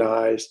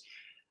recognize,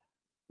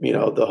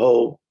 the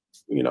whole,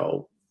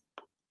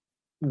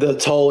 the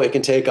toll it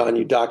can take on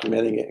you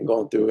documenting it and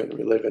going through it and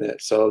reliving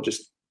it. So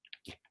just,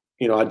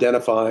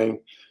 identifying,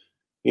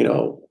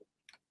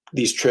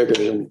 these triggers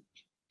and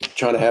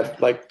trying to have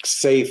like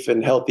safe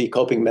and healthy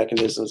coping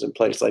mechanisms in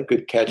place, like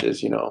good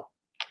catches,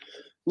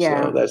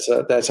 Yeah.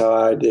 So that's how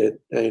I did,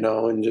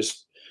 and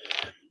just,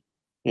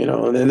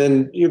 and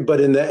then but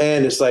in the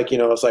end, it's like,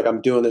 it's like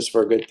I'm doing this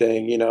for a good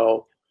thing,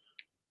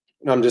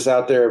 I'm just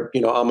out there,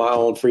 on my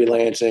own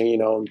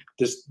freelancing,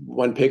 this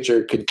one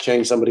picture could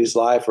change somebody's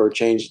life or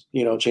change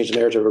the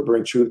narrative or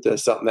bring truth to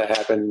something that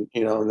happened,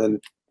 and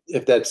then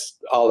if that's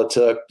all it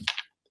took,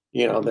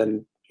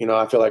 then,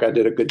 I feel like I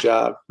did a good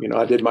job,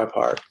 I did my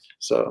part.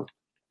 So.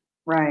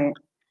 Right.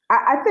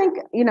 I think,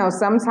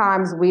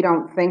 sometimes we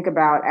don't think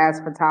about as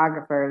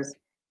photographers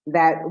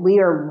that we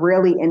are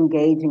really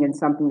engaging in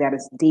something that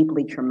is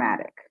deeply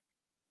traumatic.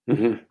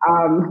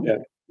 Mm-hmm. Yeah.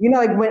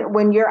 Like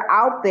when you're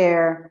out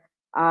there,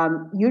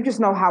 you just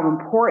know how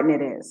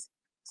important it is.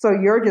 So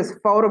you're just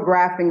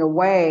photographing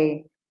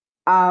away.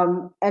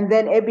 And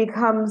then it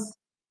becomes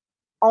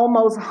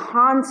almost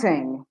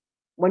haunting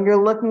when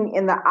you're looking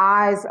in the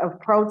eyes of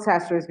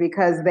protesters,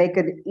 because they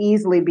could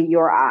easily be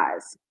your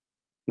eyes.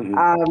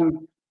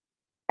 Mm-hmm.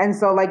 And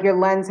so like your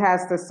lens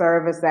has to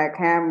serve as that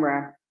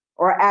camera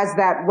or as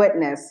that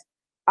witness.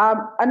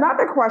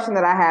 Another question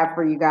that I have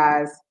for you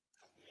guys,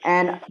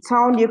 and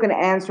Tone, you can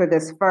answer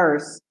this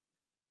first.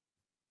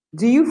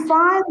 Do you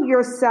find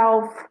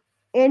yourself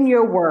in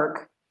your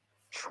work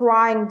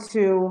trying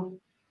to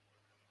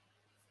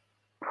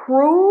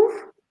prove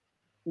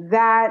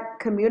that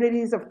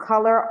communities of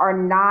color are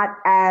not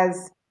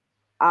as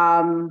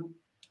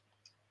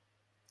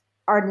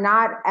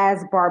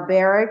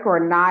barbaric or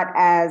not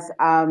as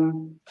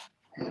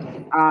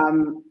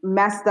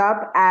messed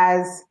up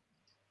as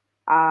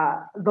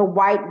the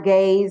white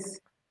gaze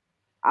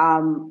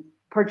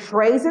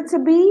portrays it to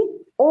be?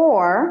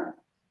 Or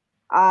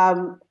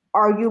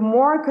are you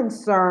more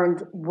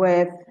concerned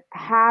with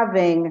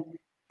having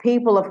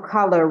people of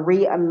color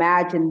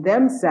reimagine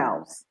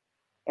themselves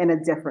in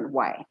a different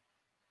way?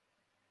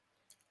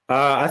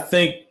 I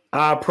think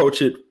I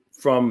approach it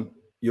from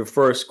your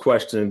first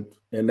question,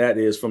 and that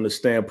is from the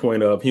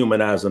standpoint of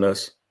humanizing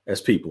us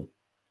as people.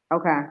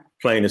 Okay.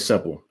 Plain and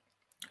simple.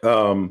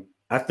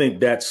 I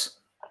think that's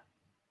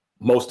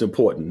most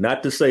important.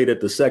 Not to say that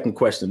the second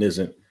question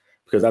isn't,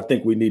 because I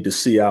think we need to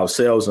see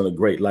ourselves in a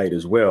great light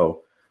as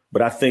well.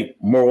 But I think,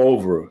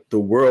 moreover, the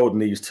world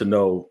needs to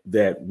know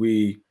that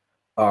we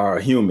are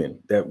human,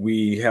 that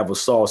we have a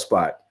soft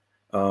spot,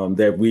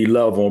 that we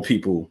love on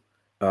people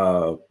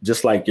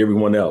just like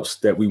everyone else,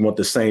 that we want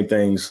the same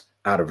things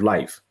out of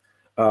life.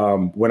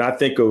 When I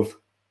think of,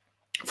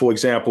 for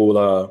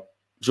example,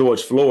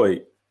 George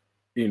Floyd,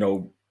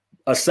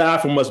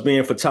 aside from us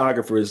being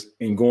photographers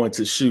and going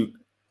to shoot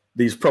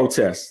these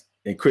protests,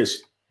 and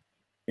Chris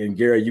and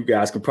Gary, you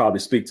guys can probably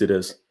speak to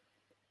this,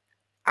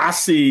 I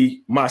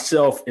see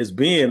myself as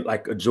being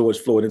like a George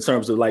Floyd in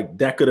terms of like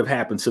that could have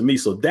happened to me.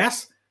 So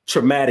that's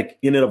traumatic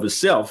in and of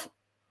itself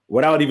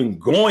without even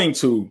going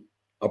to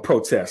a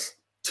protest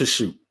to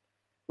shoot.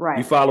 Right.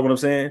 You follow what I'm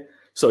saying?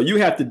 So you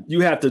have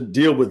to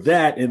deal with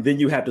that. And then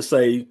you have to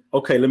say,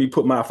 okay, let me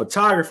put my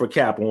photographer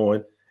cap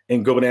on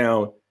and go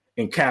down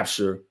and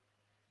capture,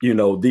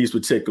 these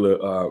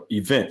particular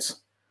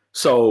events.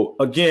 So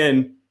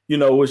again,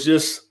 it was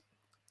just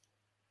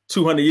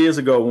 200 years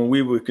ago when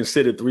we were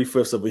considered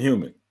 3/5 of a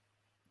human,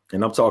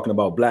 and I'm talking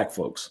about Black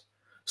folks.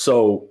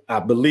 So I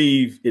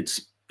believe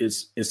it's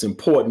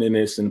important and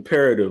it's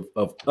imperative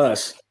of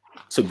us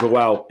to go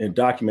out and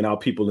document our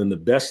people in the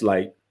best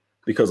light,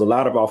 because a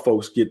lot of our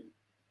folks get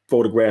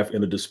photographed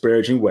in a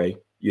disparaging way.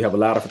 You have a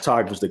lot of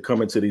photographers that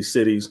come into these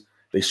cities,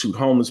 they shoot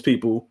homeless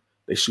people,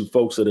 they shoot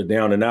folks that are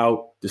down and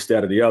out, this,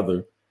 that, or the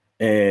other.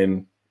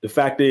 And the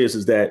fact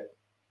is that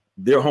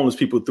there are homeless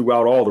people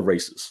throughout all the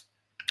races.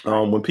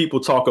 When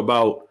people talk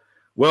about,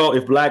 well,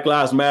 if Black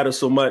Lives Matter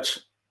so much,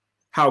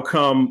 how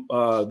come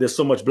there's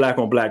so much Black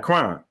on Black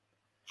crime?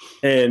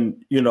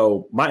 And,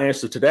 my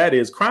answer to that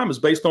is crime is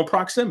based on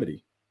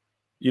proximity.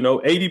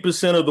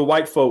 80% of the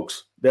white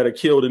folks that are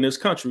killed in this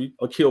country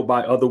are killed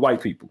by other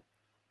white people.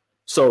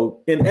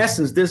 So in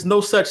essence, there's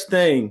no such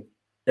thing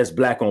as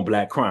Black on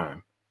Black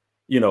crime.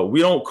 We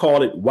don't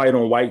call it white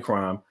on white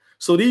crime.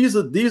 So these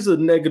are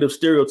negative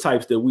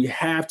stereotypes that we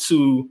have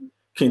to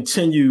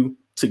continue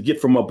to get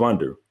from up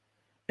under.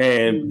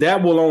 And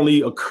that will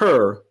only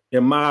occur,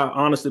 in my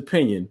honest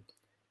opinion,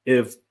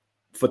 if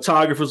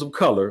photographers of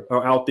color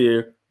are out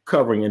there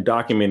covering and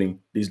documenting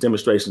these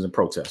demonstrations and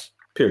protests,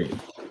 period.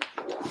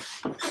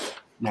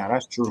 Nah,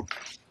 that's true.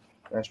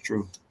 That's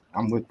true.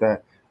 I'm with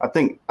that. I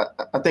think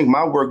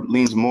my work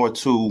leans more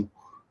to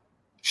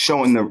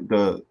showing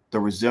the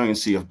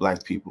resiliency of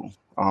Black people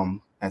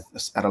at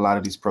a lot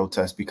of these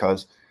protests,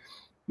 because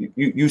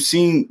you've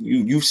seen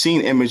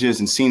images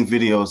and seen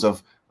videos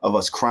of of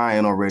us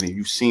crying already.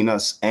 You've seen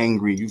us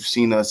angry. You've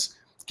seen us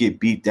get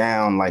beat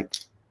down, like,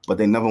 but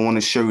they never want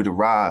to show you the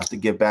rise, to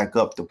get back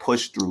up, to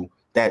push through.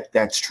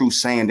 That's true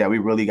saying that we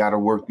really got to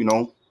work, you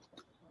know,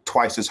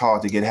 twice as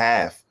hard to get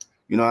half.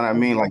 You know what I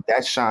mean? Like,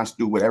 that shines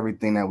through with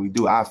everything that we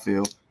do, I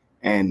feel.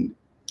 And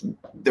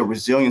the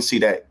resiliency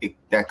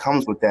that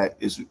comes with that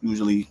is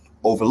usually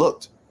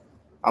overlooked.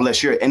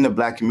 Unless you're in the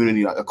Black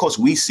community. Of course,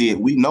 we see it,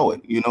 we know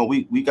it. You know,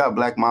 we got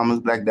Black mamas,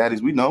 Black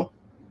daddies, we know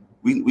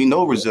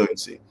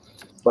resiliency.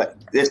 But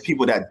there's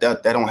people that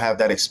don't have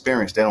that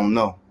experience, they don't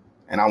know.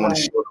 And I want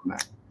to show them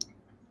that.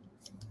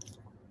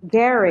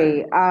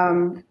 Gary,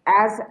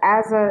 as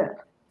a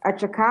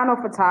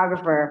Chicano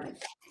photographer,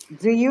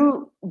 do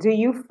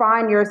you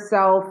find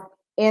yourself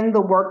in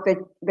the work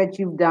that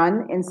you've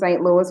done in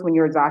St. Louis when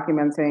you're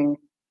documenting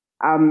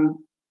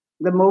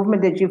the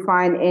movement? Did you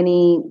find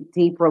any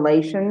deep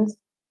relations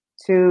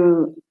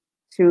to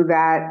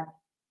that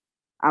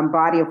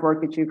body of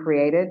work that you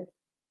created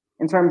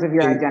in terms of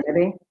your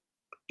identity?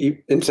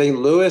 In St.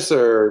 Louis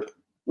or?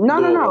 No,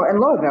 in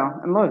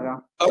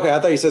Louisville. Okay, I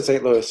thought you said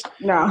St. Louis.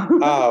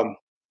 No.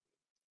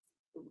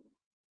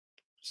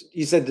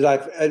 You said,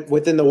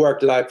 within the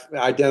work, did I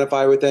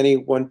identify with any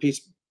one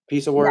piece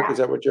of work? Yeah. Is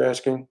that what you're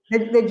asking?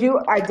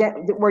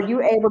 Were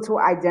you able to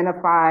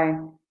identify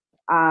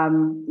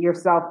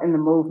yourself in the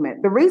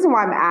movement? The reason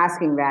why I'm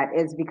asking that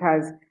is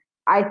because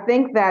I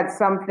think that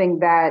something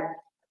that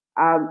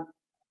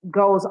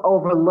goes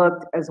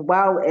overlooked as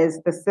well is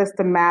the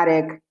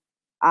systematic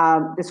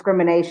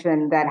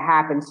discrimination that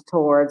happens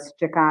towards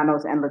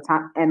Chicanos and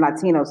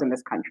Latinos in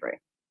this country.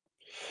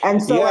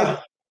 And so, yeah.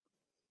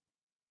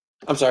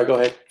 I'm sorry, go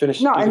ahead, finish.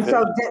 No, and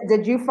so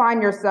did you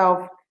find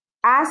yourself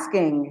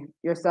asking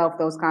yourself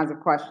those kinds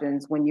of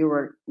questions when you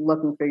were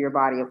looking through your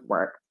body of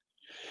work?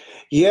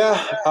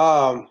 Yeah,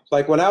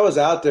 like when I was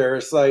out there,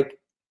 it's like,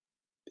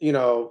 you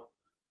know,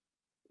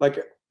 like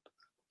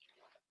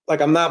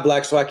I'm not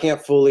Black, so I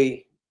can't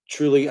fully,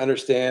 truly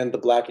understand the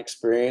Black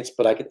experience,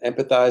 but I can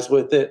empathize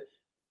with it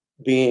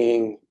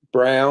being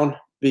brown,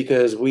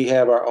 because we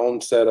have our own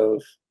set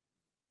of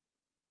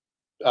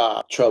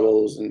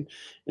troubles and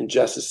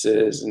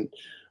injustices, and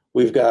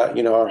we've got,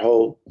 you know, our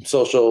whole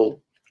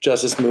social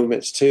justice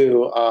movements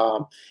too.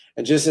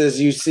 And just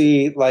as you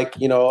see, like,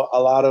 you know,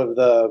 a lot of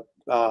the,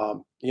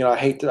 you know,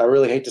 I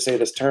really hate to say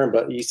this term,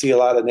 but you see a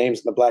lot of names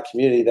in the Black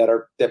community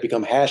that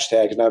become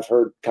hashtags. And I've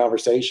heard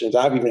conversations,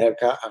 I've even had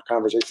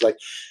conversations like,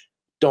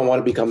 don't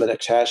want to become the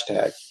next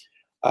hashtag.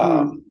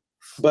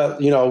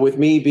 But, you know, with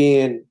me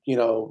being, you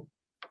know,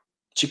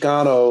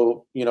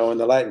 Chicano, you know, in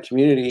the Latin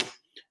community,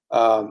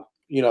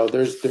 you know,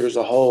 there's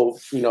a whole,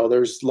 you know,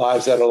 there's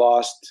lives that are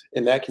lost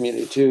in that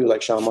community too,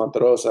 like Sean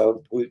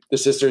Monterosa. The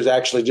sisters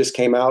actually just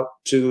came out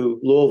to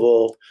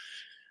Louisville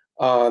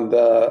on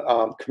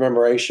the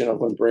commemoration of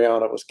when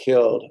Breonna was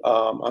killed.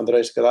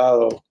 Andres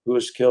Gallardo, who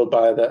was killed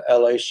by the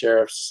LA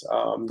sheriffs.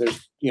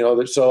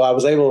 So I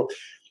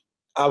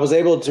was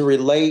able to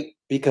relate,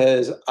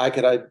 because I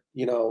could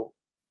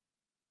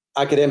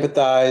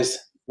empathize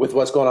with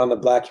what's going on in the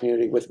Black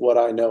community with what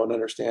I know and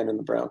understand in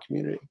the brown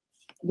community.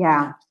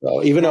 Yeah.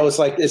 So even though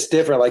it's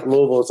different, like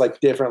Louisville, it's like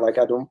different. Like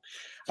I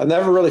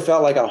never really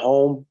felt like a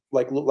home,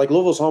 like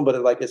Louisville's home,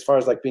 but like, as far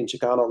as like being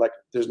Chicano, like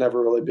there's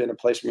never really been a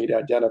place for me to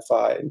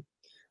identify and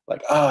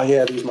like, oh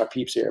yeah, these are my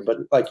peeps here. But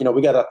like, you know,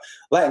 we got a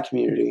Latin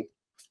community,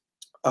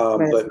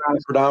 but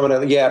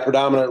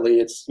predominantly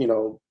it's, you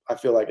know, I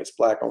feel like it's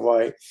Black and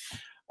white.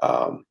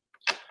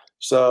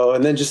 So,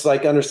 and then just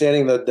like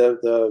understanding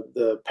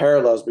the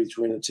parallels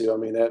between the two. I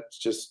mean, that's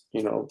just,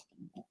 you know,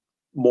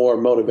 more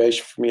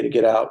motivation for me to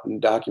get out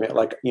and document.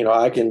 Like, you know,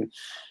 I can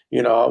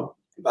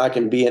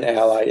be an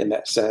ally in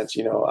that sense.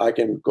 You know, I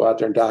can go out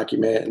there and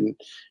document and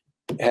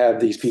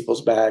have these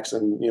people's backs.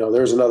 And, you know,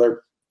 there's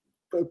another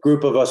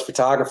group of us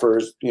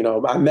photographers, you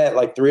know, I met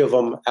like 3 of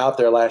them out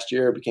there last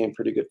year, became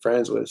pretty good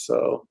friends with.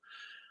 So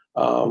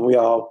we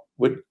all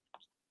would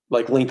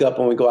like link up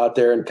when we go out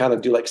there and kind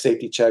of do like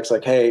safety checks,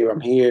 like, hey,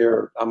 I'm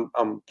here,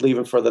 I'm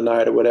leaving for the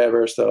night or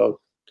whatever. So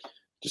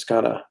just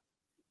kind of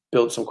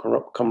build some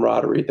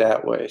camaraderie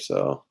that way.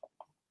 So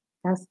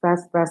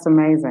that's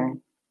amazing.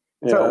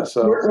 Yeah,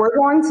 so we're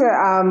going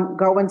to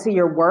go into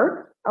your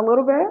work a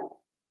little bit.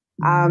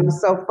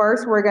 So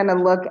first we're going to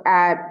look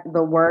at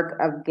the work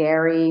of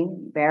Gary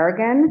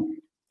Berrigan.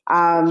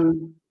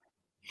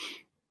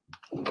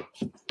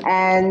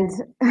 And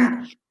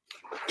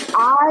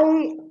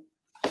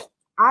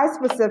I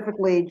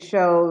specifically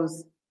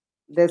chose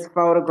this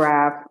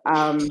photograph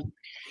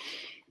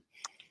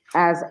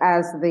as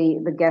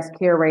the guest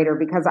curator,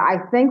 because I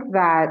think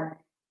that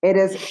it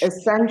is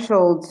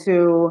essential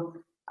to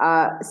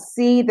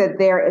see that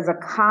there is a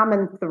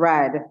common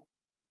thread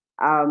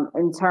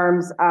in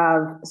terms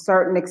of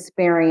certain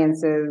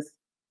experiences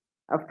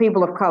of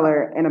people of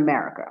color in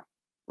America,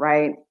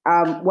 right?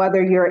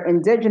 Whether you're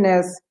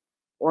indigenous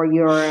or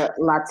you're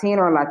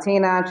Latino or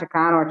Latina,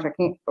 Chicano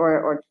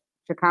or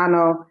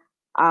Chicano,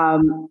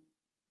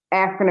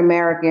 African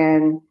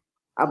American,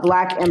 a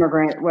Black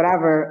immigrant,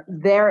 whatever,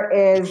 there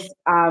is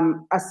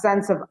a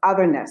sense of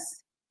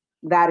otherness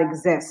that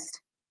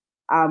exists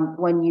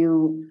when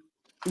you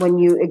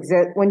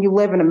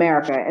live in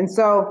America. And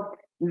so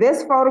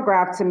this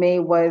photograph to me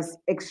was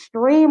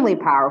extremely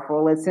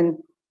powerful. It's in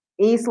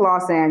East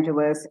Los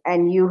Angeles,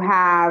 and you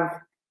have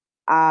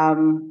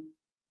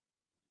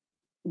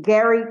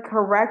Gary,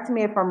 correct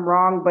me if I'm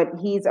wrong, but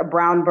he's a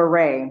brown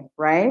beret,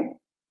 right?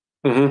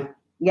 Mm-hmm.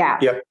 Yeah.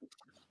 Yep.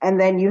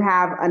 And then you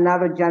have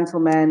another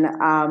gentleman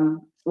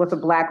with the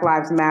Black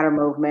Lives Matter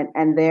movement,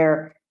 and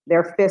they're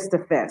fist to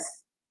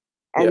fist.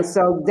 And Yep.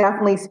 so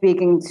definitely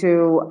speaking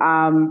to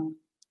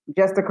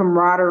just the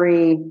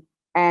camaraderie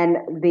and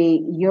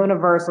the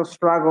universal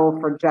struggle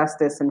for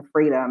justice and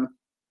freedom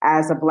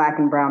as a Black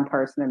and brown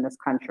person in this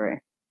country.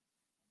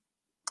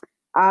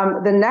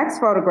 The next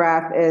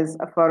photograph is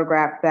a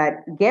photograph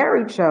that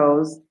Gary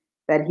chose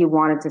that he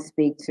wanted to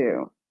speak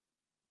to.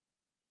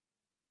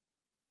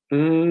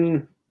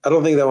 I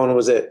don't think that one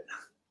was it,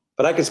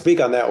 but I can speak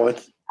on that one.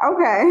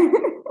 Okay.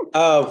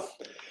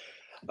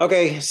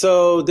 Okay,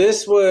 so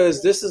this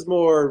is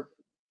more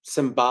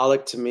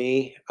symbolic to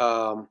me.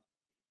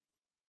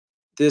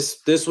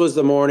 This was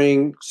the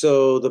morning.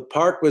 So the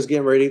park was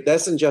getting ready.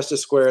 That's in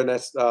Justice Square, and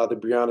that's the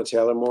Breonna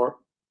Taylor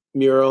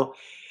mural.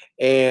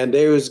 And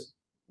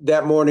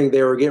that morning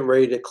they were getting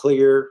ready to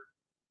clear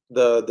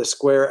the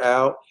square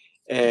out,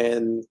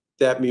 and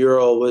that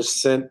mural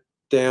was sent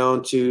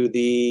down to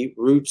the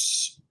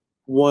Roots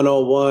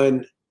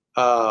 101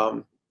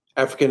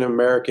 African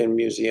American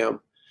Museum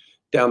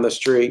down the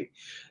street.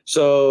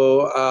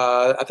 So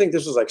I think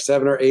this was like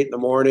 7 or 8 in the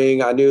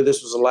morning. I knew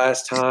this was the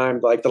last time,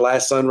 like the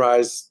last time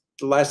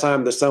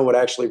the sun would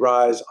actually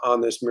rise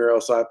on this mural.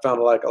 So I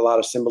found like a lot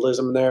of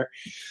symbolism in there.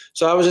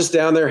 So I was just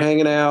down there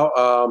hanging out.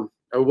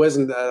 There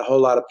wasn't a whole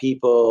lot of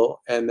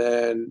people. And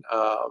then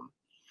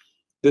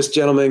this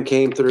gentleman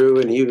came through,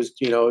 and he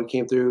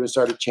came through and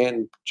started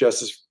chanting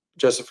justice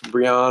for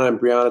Breonna and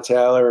Breonna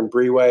Taylor and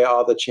Breeway,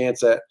 all the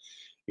chants that,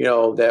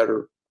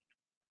 that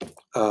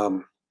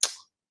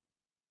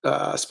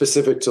are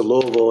specific to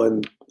Louisville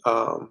and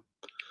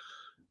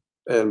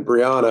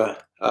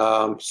Breonna.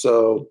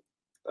 So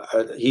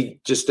he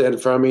just stood in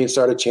front of me and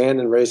started chanting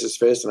and raised his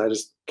fist, and I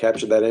just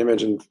captured that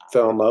image and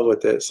fell in love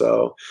with it.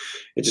 So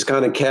it just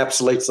kind of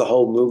encapsulates the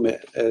whole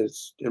movement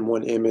as in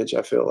one image,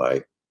 I feel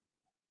like.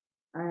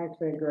 I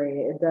actually agree.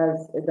 It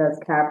does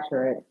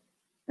capture it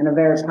in a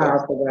very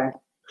powerful way.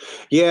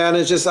 Yeah, and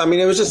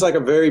it was just like a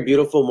very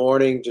beautiful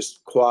morning,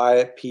 just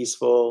quiet,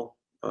 peaceful.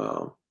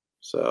 Wow.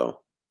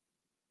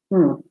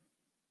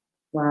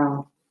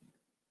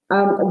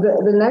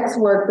 The next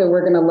work that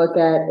we're going to look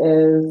at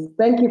is,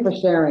 thank you for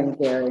sharing,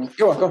 Gary.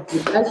 You're welcome.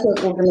 The next work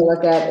we're going to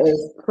look at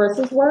is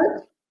Chris's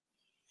work.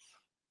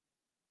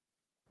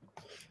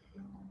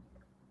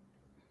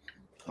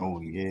 Oh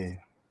yeah.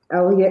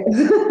 Oh yeah.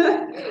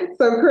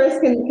 So Chris,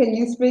 can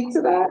you speak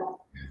to that?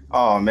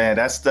 Oh man,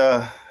 I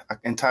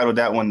entitled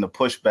that one "The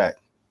Pushback,"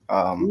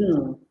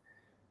 for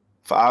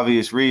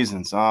obvious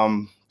reasons.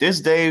 This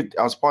day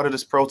I was part of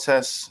this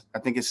protest. I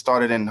think it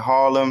started in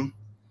Harlem,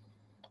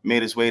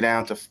 made its way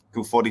down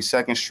through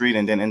 42nd Street,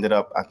 and then ended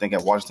up, I think,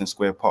 at Washington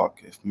Square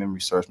Park, if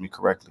memory serves me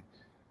correctly.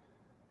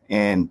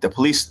 And the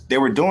police, they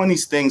were doing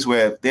these things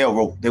where they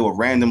would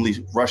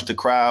randomly rush the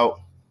crowd,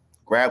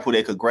 grab who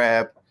they could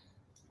grab,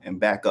 and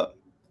back up.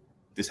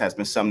 This has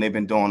been something they've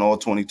been doing all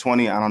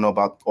 2020. I don't know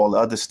about all the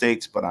other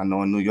states, but I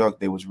know in New York,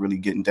 they was really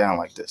getting down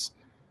like this.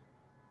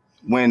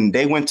 When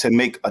they went to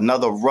make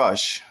another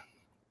rush,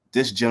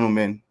 this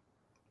gentleman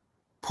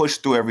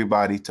pushed through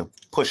everybody to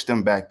push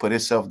them back, put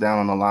himself down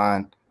on the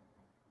line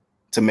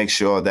to make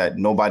sure that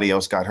nobody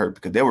else got hurt,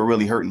 because they were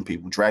really hurting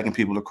people, dragging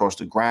people across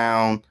the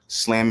ground,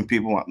 slamming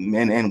people,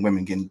 men and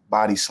women getting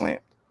body slammed.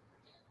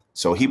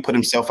 So he put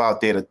himself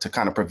out there to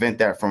kind of prevent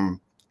that from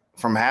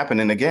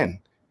happening again.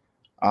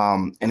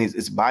 And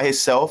it's by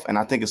himself, and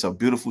I think it's a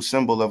beautiful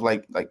symbol of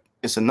like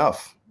it's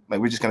enough. Like,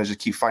 we're just gonna just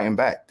keep fighting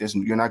back.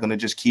 You're not gonna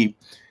just keep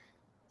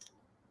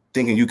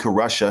thinking you could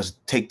rush us,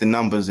 take the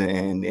numbers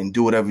and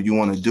do whatever you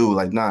want to do.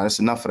 Like, nah, that's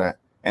enough of that.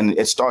 And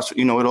it starts,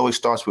 it always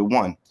starts with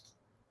one.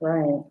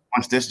 Right.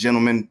 Once this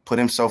gentleman put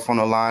himself on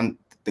the line,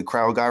 the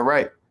crowd got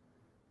right.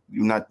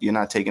 You're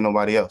not taking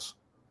nobody else.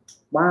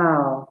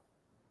 Wow.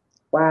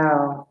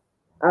 Wow.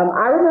 I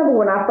remember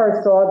when I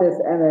first saw this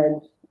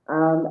image,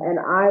 and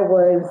I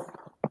was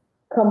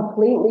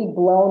completely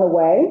blown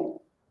away.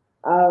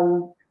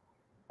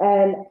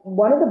 And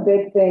one of the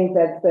big things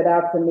that stood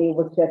out to me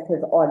was just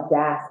his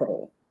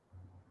audacity.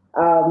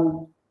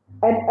 And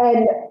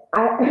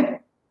I,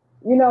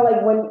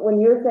 like when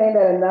you're saying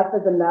that enough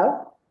is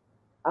enough,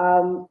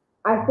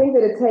 I think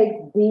that it takes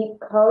deep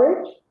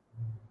courage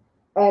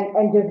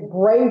and just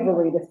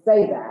bravery to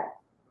say that.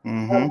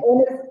 Mm-hmm.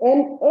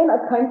 In a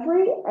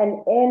country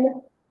and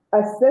in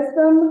a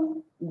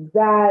system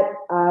that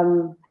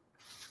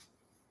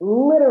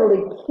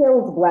literally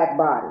kills Black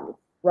bodies,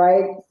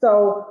 right?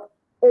 So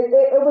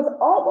it was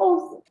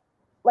almost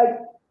like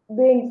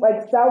being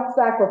like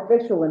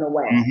self-sacrificial in a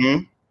way.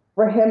 Mm-hmm.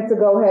 For him to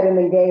go ahead and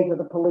engage with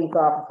the police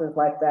officers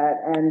like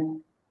that.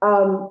 And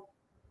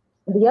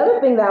the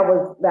other thing that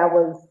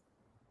was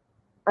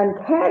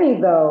uncanny,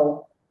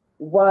 though,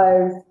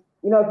 was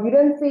if you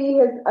didn't see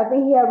his, I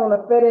think he has on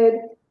a fitted,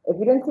 if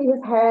you didn't see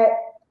his hat,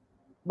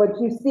 but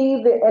you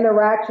see the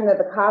interaction that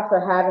the cops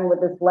are having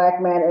with this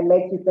black man, it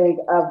makes you think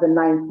of the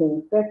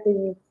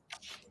 1950s,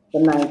 the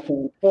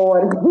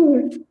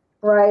 1940s,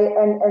 right?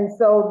 And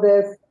so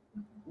this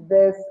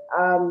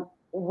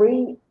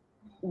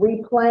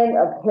replaying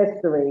of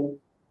history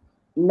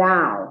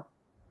now,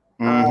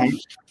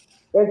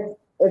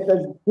 it's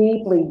a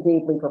deeply,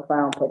 deeply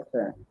profound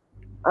picture.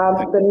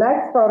 The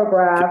next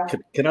photograph.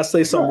 Can I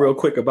say something real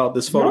quick about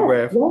this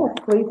photograph? Yes,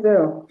 please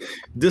do.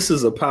 This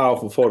is a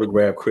powerful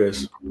photograph,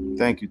 Chris.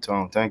 Thank you,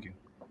 Tom. Thank you.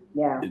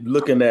 Yeah.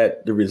 Looking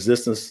at the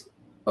resistance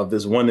of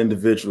this one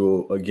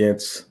individual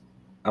against,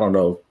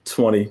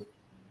 20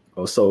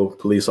 or so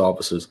police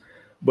officers.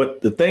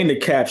 But the thing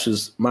that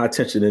captures my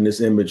attention in this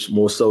image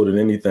more so than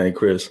anything,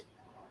 Chris,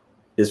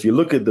 is if you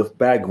look at the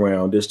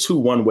background, there's two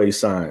one-way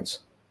signs.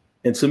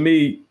 And to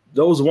me,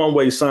 those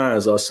one-way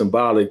signs are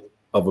symbolic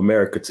of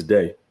America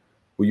today,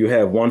 where you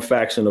have one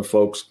faction of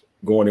folks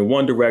going in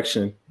one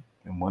direction,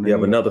 and you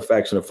have another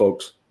faction of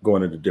folks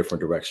going in a different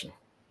direction.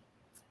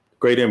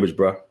 Great image,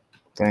 bro.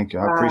 Thank you.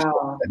 I appreciate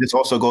it. This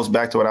also goes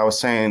back to what I was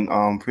saying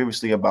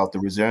previously about the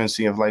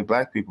resiliency of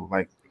Black people.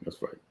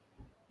 That's right.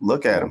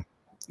 Look at them.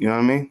 You know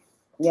what I mean?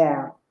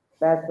 Yeah,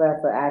 that's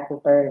an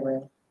active very.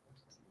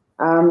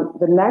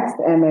 The next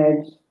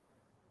image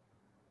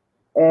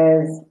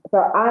is, so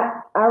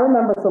I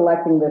remember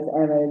selecting this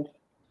image,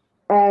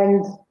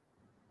 and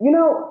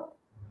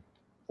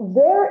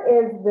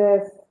there is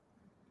this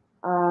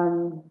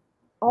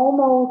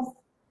almost,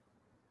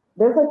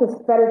 there's like this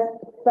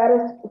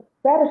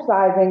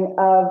fetishizing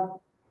of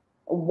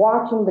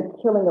watching the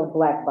killing of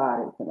Black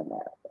bodies in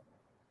America,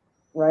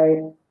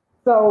 right?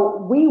 So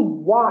we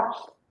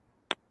watched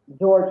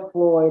George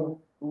Floyd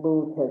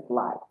lose his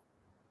life.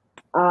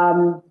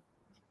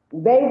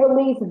 They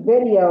released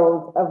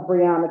videos of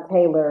Breonna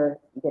Taylor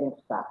getting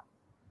shot.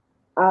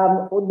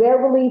 They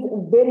released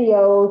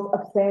videos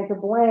of Sandra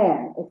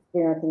Bland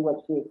experiencing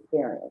what she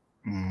experienced.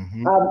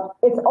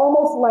 It's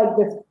almost like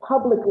this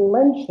public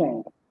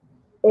lynching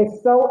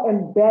is so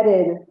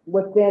embedded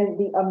within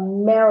the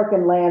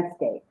American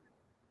landscape.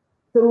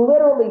 To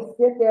literally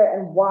sit there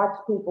and watch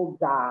people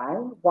die,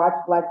 watch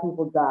Black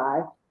people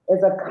die,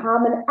 is a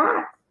common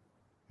act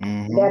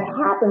that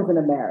happens in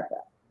America.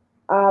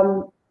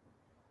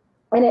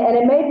 And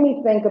it made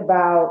me think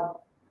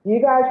about, do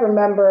you guys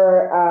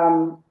remember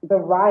the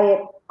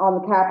riot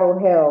on the Capitol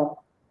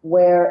Hill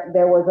where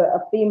there was a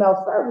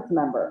female service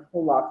member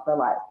who lost her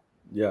life?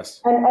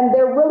 Yes. And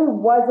there really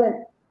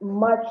wasn't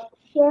much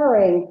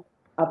sharing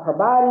of her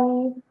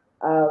body,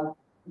 of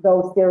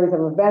those series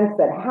of events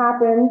that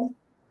happened.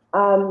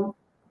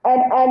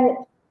 And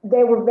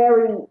they were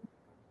very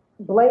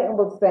blatant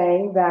with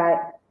saying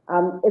that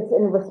it's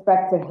in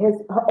respect to his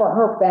or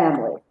her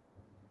family,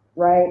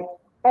 right?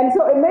 And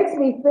so it makes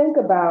me think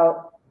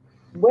about,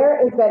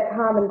 where is that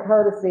common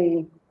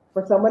courtesy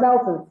for someone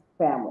else's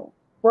family,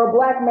 for a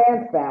Black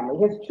man's family?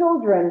 His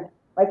children,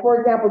 like for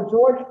example,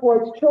 George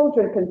Floyd's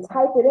children can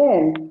type it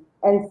in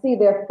and see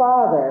their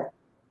father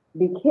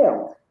be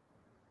killed.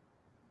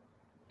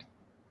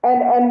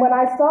 And when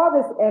I saw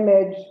this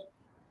image,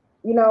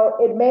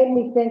 it made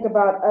me think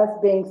about us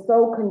being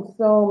so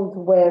consumed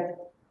with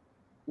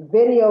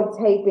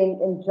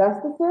videotaping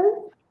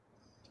injustices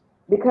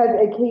because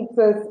it keeps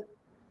us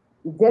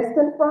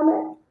distant from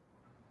it,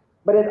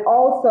 but it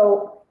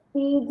also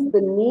feeds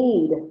the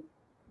need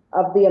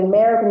of the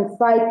American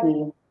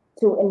psyche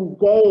to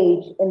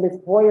engage in this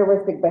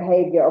voyeuristic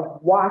behavior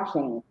of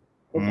watching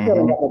the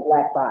killing of a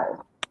Black body.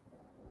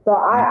 So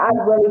I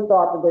really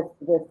thought that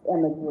this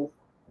image was,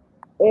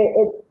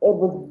 it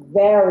was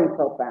very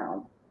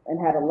profound and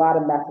had a lot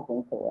of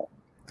messaging to it.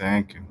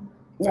 Thank you.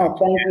 Thank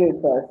you,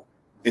 Chris.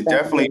 It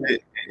definitely,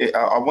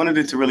 I wanted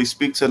it to really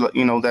speak to,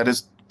 that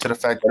is to the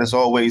fact that it's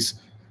always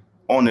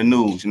on the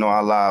news,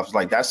 our lives.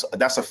 Like that's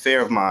a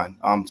fear of mine,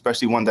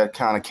 especially one that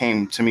kind of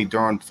came to me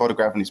during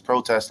photographing these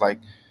protests. Like,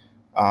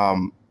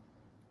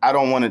 I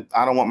don't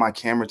want my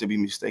camera to be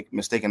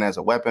mistaken as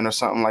a weapon or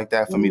something like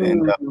that for me to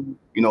end up,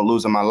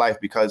 losing my life,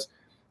 because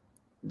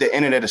the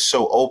internet is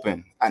so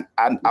open.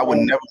 I would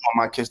never want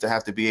my kids to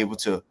have to be able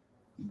to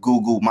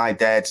Google my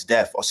dad's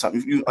death or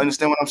something. You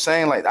understand what I'm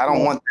saying? Like, I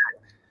don't want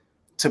that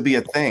to be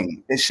a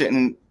thing. It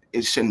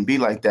shouldn't be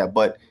like that.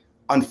 But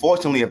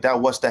unfortunately, if that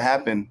was to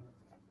happen,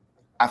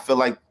 I feel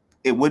like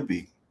it would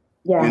be.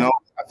 Yeah.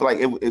 I feel like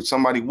if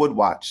somebody would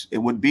watch, it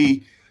would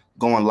be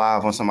going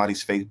live on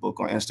somebody's Facebook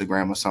or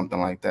Instagram or something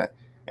like that.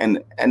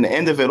 And the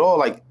end of it all,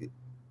 like,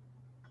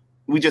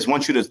 we just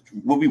want you to,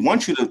 what we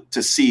want you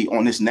to see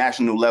on this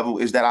national level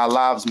is that our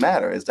lives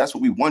matter. That's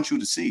what we want you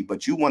to see.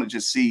 But you want to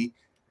just see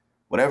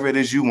whatever it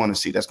is you want to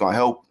see that's going to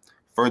help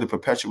further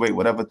perpetuate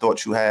whatever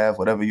thoughts you have,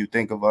 whatever you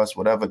think of us,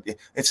 whatever.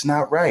 It's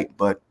not right,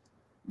 but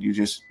you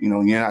just,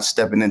 you're not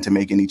stepping in to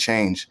make any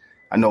change.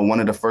 I know one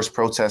of the first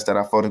protests that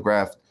I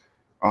photographed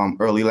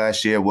early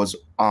last year was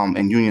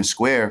in Union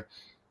Square.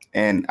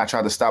 And I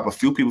tried to stop a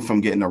few people from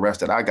getting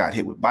arrested. I got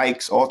hit with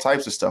bikes, all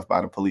types of stuff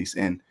by the police.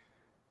 And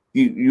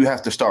you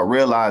have to start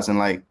realizing,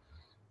 like,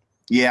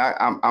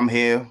 yeah, I'm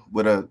here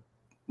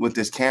with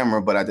this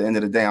camera, but at the end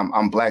of the day,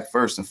 I'm black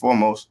first and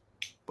foremost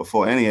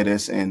before any of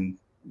this, and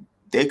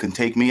they can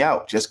take me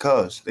out just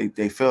cause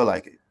they feel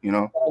like it, you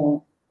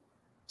know.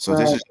 So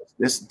Right.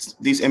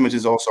 these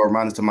images also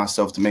reminded to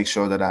myself to make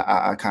sure that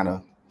I kind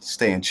of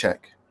stay in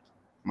check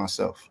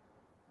myself.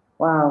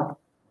 Wow.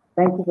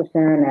 Thank you for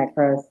sharing that,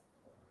 Chris.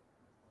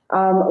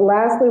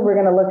 Lastly, we're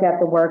going to look at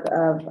the work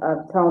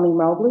of Tony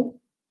Mobley.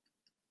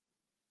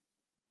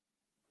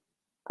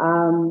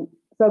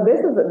 So this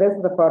is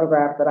a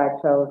photograph that I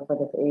chose for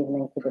this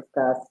evening to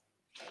discuss.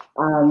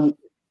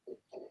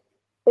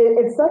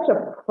 It's such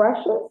a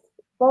precious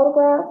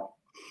photograph,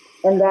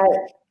 and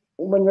that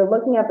when you're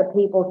looking at the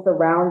people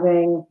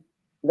surrounding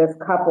this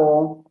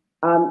couple,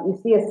 you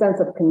see a sense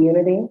of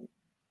community.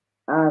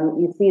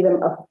 You see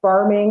them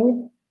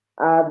affirming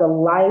the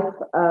life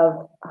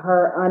of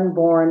her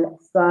unborn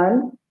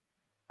son.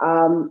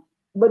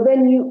 But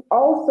then you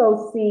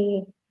also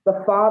see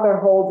the father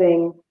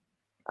holding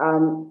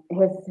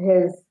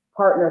his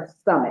partner's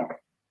stomach,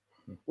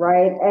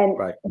 right? And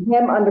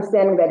him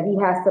understanding that he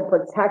has to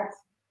protect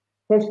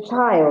his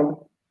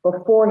child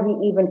before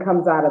he even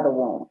comes out of the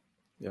womb.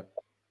 Yep.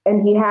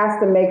 And he has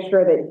to make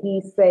sure that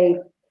he's safe.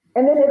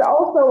 And then it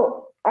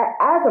also,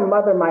 as a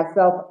mother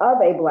myself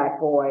of a Black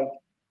boy,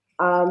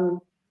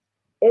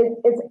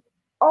 it's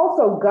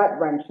also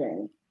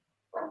gut-wrenching,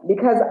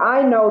 because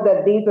I know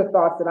that these are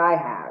thoughts that I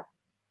have,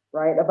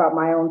 right, about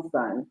my own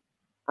son.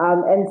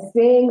 And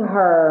seeing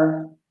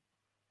her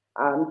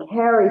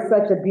carry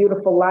such a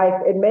beautiful life,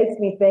 it makes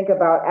me think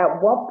about,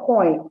 at what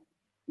point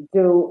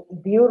do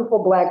beautiful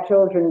Black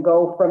children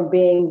go from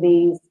being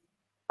these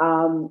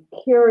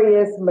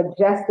curious,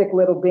 majestic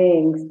little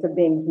beings to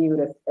being viewed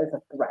as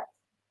a threat?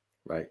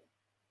 Right.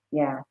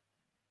 Yeah.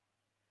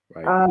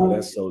 Right. No,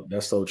 that's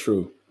so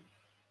true.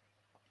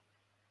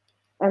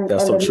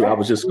 That's so true. I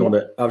was just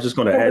gonna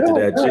add to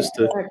that.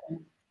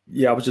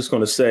 I was just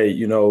gonna say,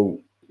 you know,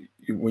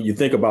 when you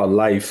think about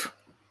life,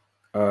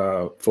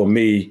 for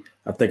me,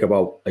 I think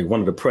about, like, one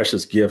of the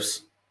precious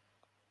gifts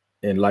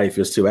in life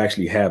is to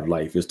actually have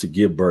life, is to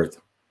give birth.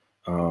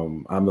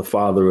 I'm the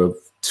father of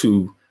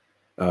two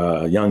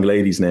young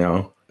ladies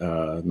now,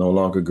 no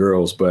longer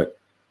girls, but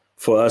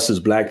for us as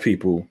Black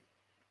people,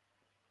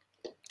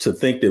 to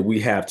think that we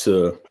have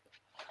to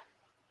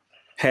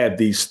have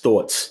these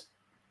thoughts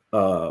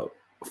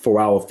for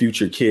our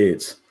future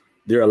kids.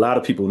 There are a lot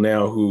of people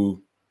now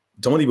who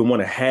don't even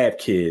want to have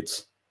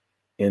kids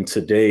in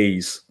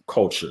today's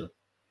culture.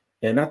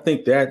 And I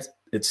think that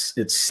it's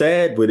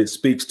sad, but it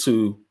speaks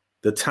to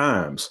the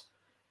times.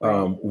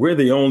 We're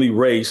the only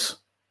race,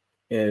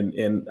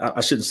 and I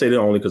shouldn't say the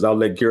only, because I'll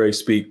let Gary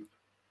speak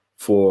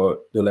for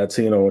the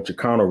Latino and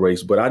Chicano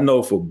race, but I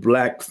know for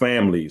Black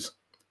families,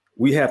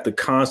 we have to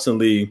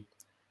constantly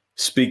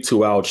speak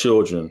to our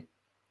children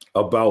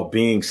about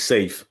being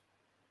safe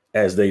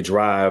as they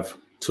drive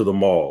to the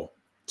mall,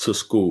 to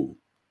school,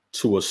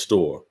 to a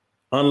store,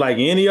 unlike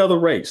any other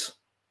race.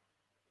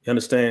 You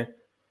understand?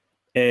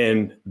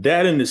 And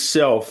that in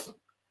itself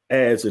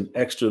adds an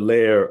extra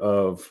layer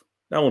of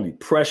not only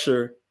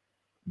pressure,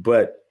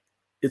 but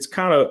it's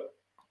kind of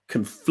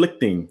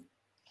conflicting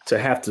to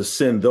have to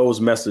send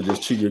those messages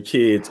to your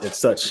kids at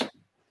such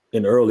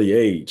an early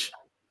age,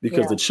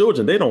 because the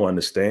children, they don't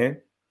understand.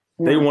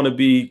 No. They want to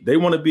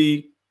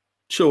be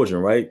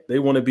children, right? They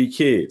want to be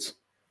kids.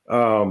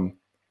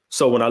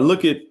 So when I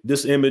look at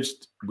this image,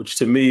 which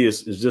to me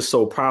is just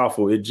so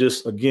powerful, it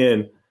just,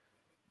 again,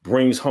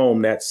 brings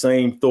home that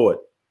same thought.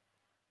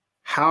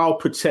 How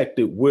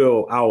protected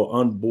will our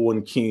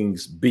unborn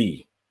kings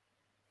be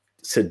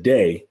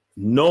today,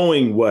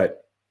 knowing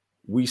what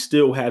we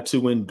still have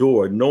to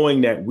endure,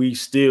 knowing that we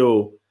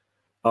still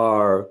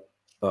are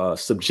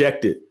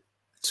subjected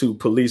to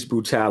police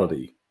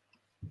brutality,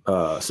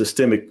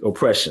 systemic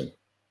oppression,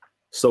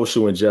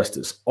 social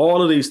injustice,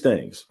 all of these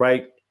things,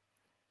 right?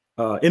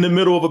 In the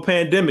middle of a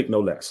pandemic, no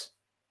less.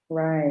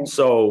 Right.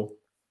 So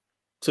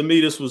to me,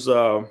 this was,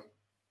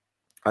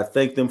 I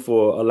thank them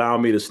for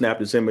allowing me to snap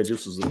this image.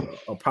 This was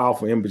a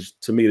powerful image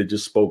to me that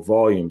just spoke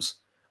volumes.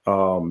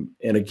 And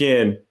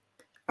again,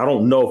 I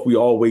don't know if we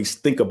always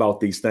think about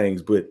these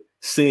things, but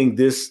seeing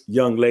this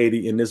young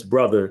lady and this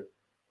brother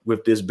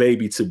with this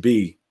baby to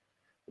be,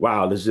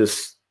 wow, it's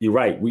just, you're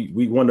right.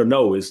 We want to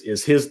know,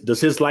 does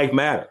his life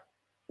matter?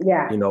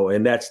 Yeah. You know,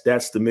 and that's the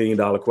 $1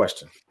 million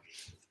question.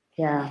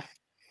 Yeah,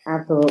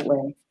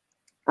 absolutely.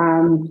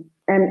 And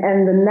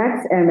the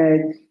next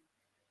image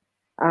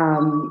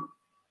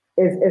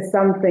is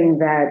something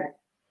that,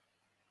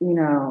 you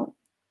know,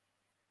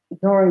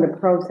 during the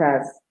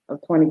protests of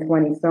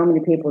 2020, so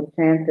many people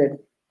chanted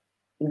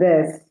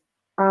this.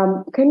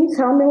 Can you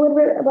tell me a little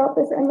bit about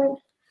this image,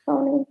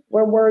 Tony?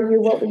 Where were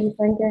you? What were you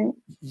thinking?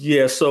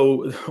 Yeah,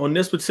 so on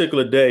this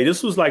particular day,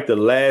 this was like the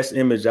last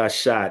image I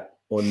shot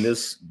on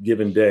this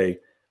given day.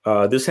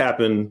 This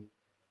happened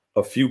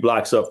a few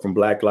blocks up from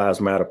Black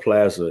Lives Matter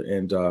Plaza.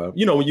 And,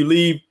 you know, when you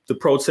leave the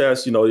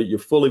protest, you know, you're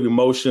full of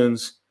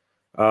emotions.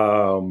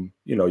 You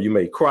know, you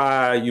may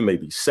cry, you may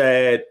be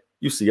sad.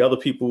 You see other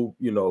people,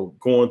 you know,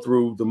 going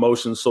through the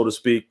motions, so to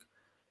speak.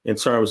 in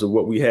terms of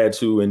what we had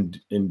to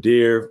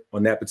endure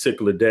on that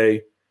particular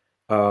day.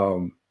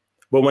 But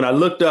when I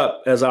looked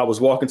up as I was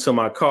walking to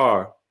my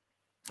car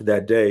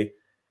that day,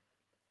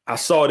 I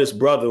saw this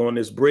brother on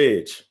this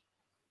bridge,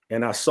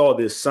 and I saw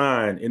this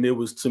sign, and it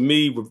was, to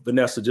me,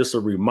 Vanessa, just a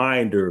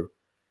reminder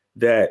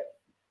that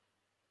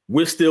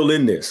we're still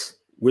in this.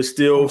 We're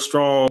still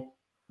strong.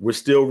 We're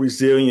still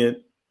resilient.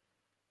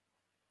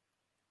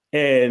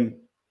 And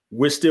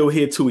we're still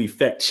here to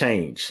effect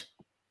change,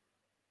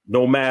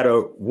 no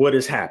matter what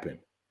has happened,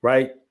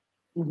 right?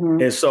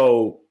 Mm-hmm. And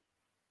so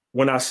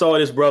when I saw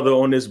this brother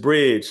on this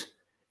bridge,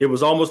 it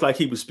was almost like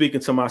he was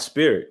speaking to my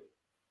spirit,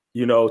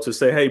 you know, to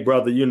say, hey,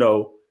 brother, you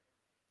know,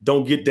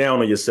 don't get down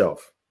on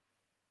yourself,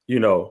 you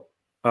know.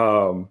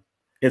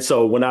 And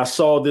so when I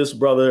saw this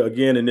brother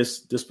again in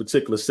this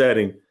particular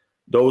setting,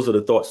 those are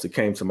the thoughts that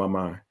came to my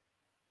mind.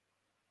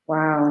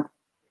 Wow.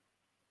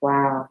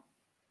 Wow.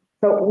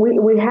 So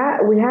we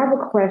have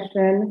a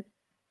question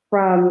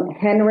from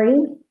Henry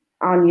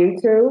on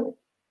YouTube,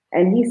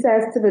 and he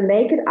says, to the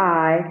naked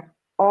eye,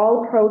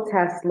 all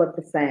protests look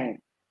the same.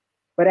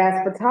 But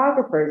as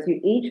photographers,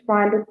 you each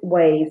find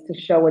ways to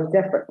show it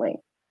differently.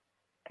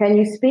 Can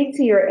you speak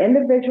to your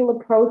individual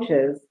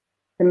approaches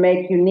to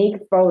make unique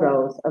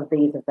photos of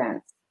these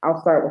events? I'll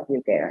start with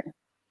you, Gary.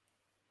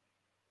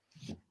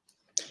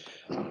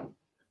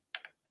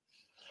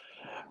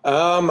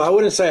 I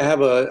wouldn't say I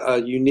have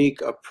a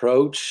unique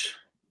approach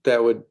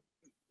that would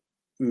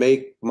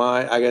make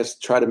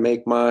try to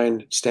make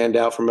mine stand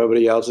out from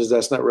everybody else's.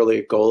 That's not really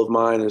a goal of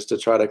mine, is to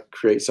try to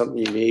create something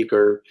unique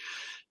or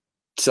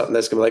something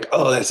that's gonna be like,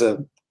 oh, that's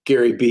a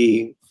Gary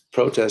B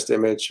protest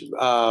image.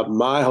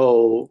 My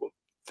whole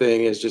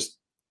thing is just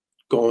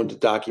going to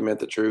document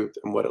the truth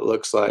and what it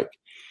looks like.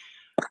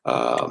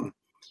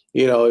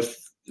 You know, if,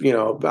 you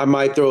know, I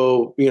might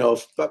throw, you know,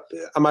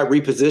 I might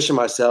reposition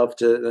myself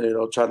to, you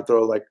know, try to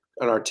throw like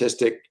an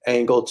artistic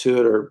angle to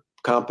it or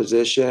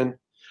composition,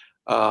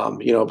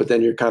 you know, but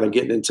then you're kind of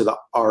getting into the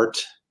art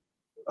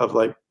of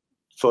like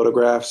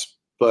photographs.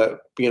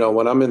 But, you know,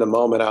 when I'm in the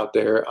moment out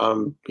there,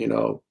 I'm, you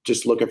know,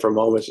 just looking for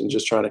moments and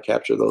just trying to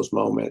capture those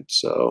moments.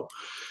 So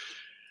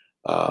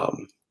I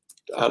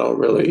don't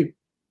really,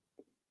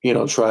 you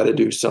know, try to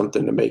do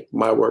something to make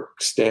my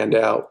work stand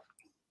out.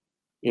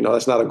 You know,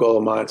 that's not a goal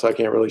of mine, so I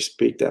can't really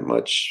speak that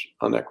much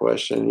on that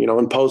question. You know,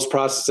 in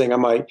post-processing, I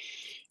might,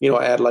 you know,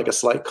 add like a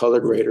slight color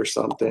grade or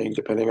something,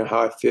 depending on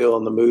how I feel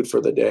and the mood for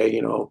the day.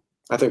 You know,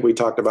 I think we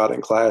talked about in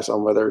class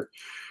on whether,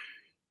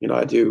 you know,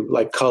 I do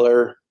like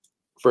color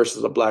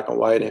versus a black and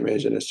white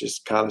image, and it's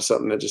just kind of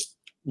something that just,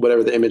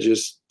 whatever the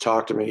images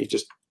talk to me,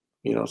 just,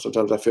 you know,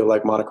 sometimes I feel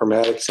like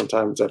monochromatic,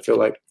 sometimes I feel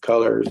like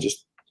color is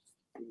just,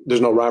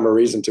 there's no rhyme or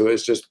reason to it.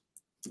 It's just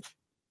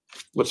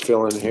what's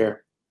feeling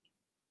here.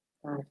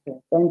 Gotcha.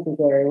 Thank you,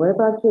 Gary. What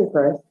about you,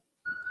 Chris?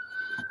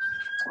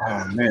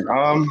 Oh man,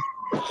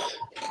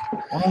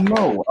 I don't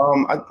know.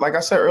 Like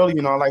I said earlier,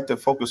 you know, I like to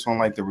focus on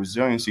like the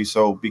resiliency.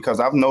 So because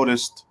I've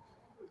noticed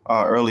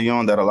early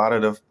on that a lot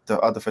of the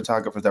other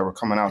photographers that were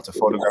coming out to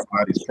photograph a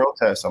lot of these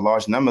protests, a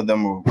large number of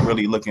them were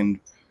really looking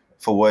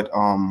for what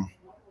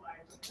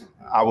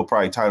I would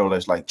probably title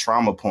as like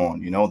trauma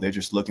porn. You know, they're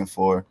just looking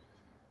for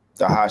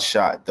the hot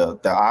shot, the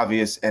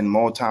obvious, and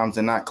more times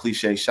than not,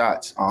 cliche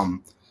shots.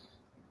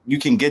 You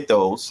can get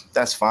those,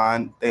 that's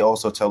fine. They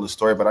also tell the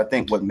story, but I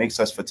think what makes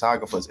us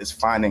photographers is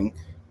finding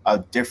a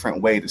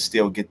different way to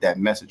still get that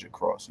message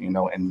across, you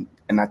know, and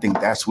I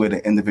think that's where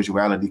the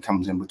individuality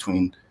comes in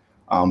between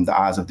the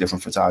eyes of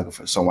different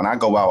photographers. So when I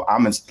go out,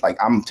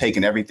 I'm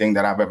taking everything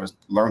that I've ever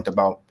learned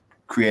about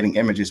creating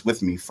images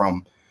with me,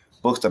 from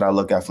books that I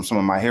look at from some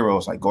of my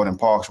heroes like Gordon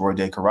Parks, Roy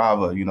Day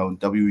Carava, you know,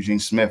 W. Eugene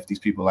Smith, these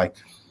people, like,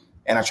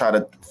 and I try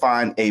to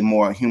find a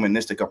more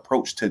humanistic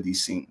approach to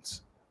these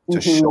scenes to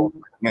show,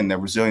 again, the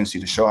resiliency,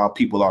 to show how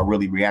people are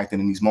really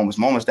reacting in these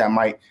moments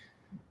that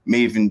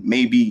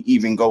maybe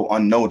even go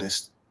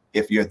unnoticed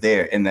if you're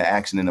there in the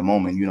action in the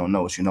moment. You don't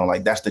notice, you know,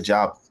 like that's the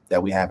job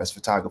that we have as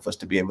photographers,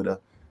 to be able to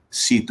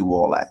see through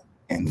all that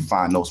and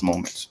find those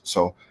moments.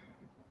 So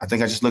I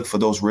think I just look for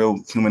those real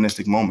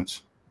humanistic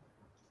moments.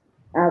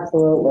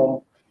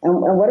 Absolutely.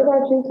 And what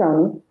about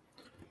you,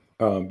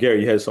 Tony?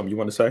 Gary, you had something you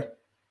want to say?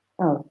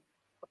 Oh,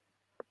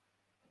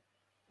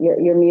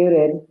 you're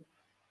muted.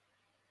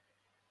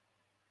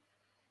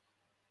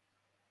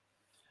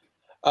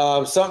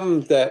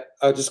 Something that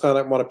I just kind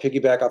of want to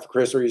piggyback off of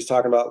Chris, where he's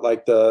talking about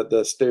like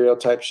the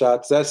stereotype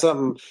shots. That's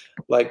something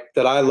like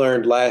that I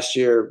learned last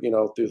year, you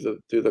know,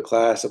 through the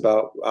class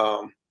about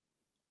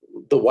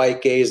the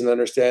white gaze and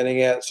understanding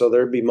it. So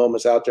there'd be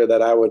moments out there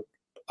that I would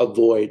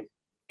avoid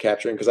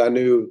capturing because I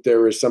knew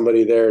there was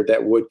somebody there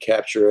that would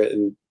capture it,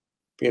 and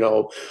you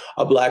know,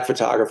 a black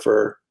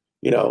photographer,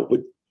 you know,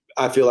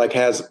 I feel like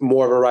has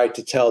more of a right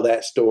to tell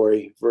that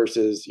story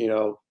versus, you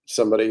know,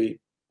 somebody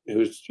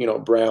who's, you know,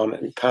 brown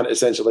and kind of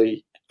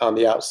essentially on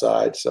the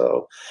outside.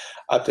 So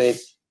I think,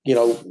 you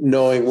know,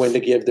 knowing when to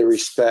give the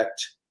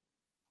respect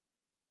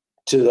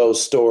to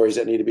those stories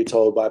that need to be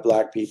told by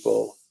black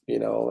people, you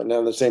know, and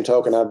on the same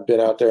token, I've been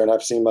out there and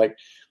I've seen like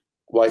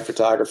white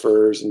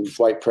photographers and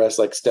white press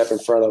like step in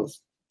front of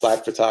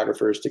Black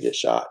photographers to get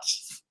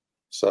shots.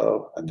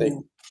 So I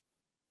think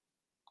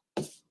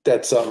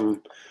that's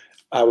something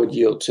I would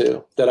yield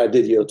to, that I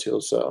did yield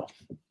to. So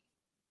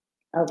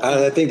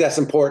I think that's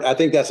important. I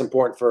think that's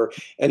important for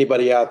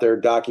anybody out there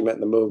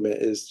documenting the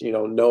movement, is, you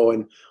know,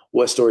 knowing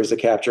what stories to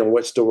capture and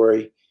what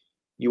story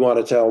you want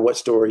to tell and what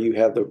story you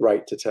have the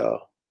right to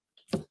tell.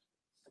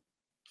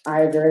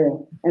 I agree.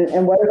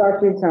 And what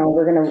about you, Tone?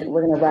 We're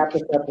gonna wrap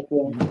this up with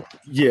you.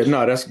 Yeah,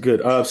 no, that's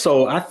good.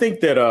 So I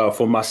think that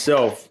for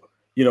myself,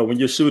 you know, when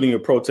you're shooting a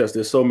protest,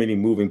 there's so many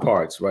moving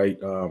parts, right?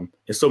 And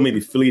so many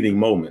fleeting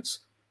moments.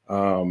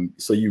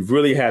 So you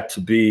really have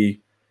to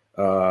be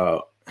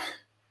on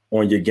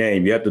your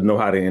game. You have to know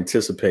how to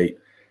anticipate.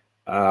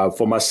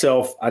 For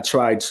myself, I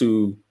try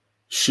to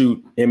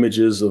shoot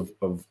images of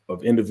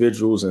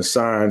individuals and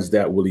signs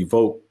that will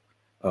evoke,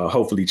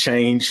 hopefully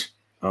change,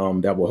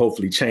 that will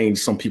hopefully change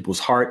some people's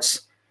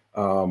hearts.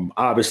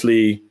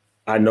 Obviously,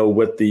 I know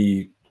what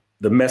the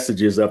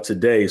message is of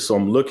today, so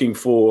I'm looking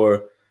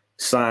for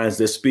signs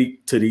that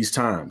speak to these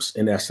times,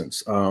 in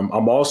essence.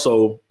 I'm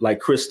also, like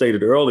Chris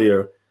stated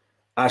earlier,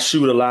 I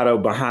shoot a lot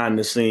of behind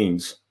the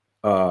scenes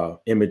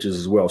images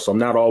as well. So I'm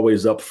not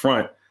always up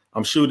front.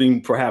 I'm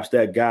shooting perhaps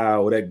that guy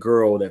or that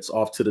girl that's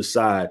off to the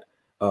side,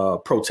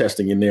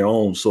 protesting in their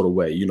own sort of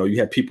way. You know, you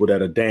have people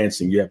that are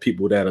dancing, you have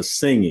people that are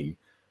singing,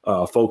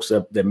 folks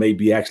that may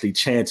be actually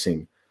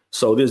chanting.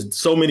 So there's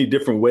so many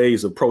different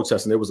ways of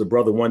protesting. There was a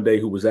brother one day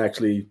who was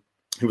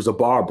he was a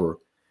barber,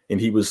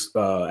 and he was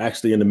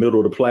actually in the middle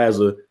of the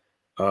plaza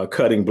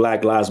cutting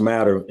Black Lives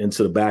Matter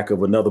into the back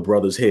of another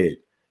brother's head.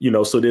 You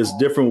know, so there's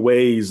different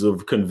ways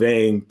of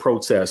conveying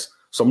protest.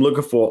 So I'm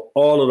looking for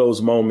all of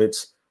those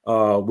moments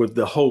with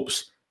the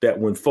hopes that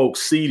when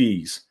folks see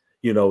these,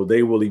 you know,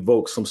 they will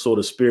evoke some sort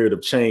of spirit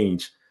of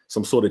change,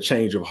 some sort of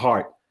change of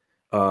heart.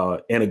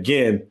 And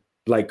again,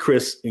 like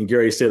Chris and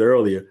Gary said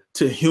earlier,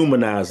 to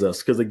humanize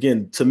us. Because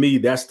again, to me,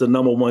 that's the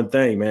number one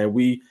thing, man.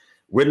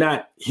 We're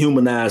not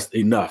humanized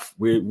enough.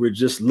 We're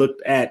just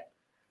looked at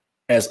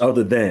as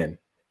other than,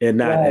 and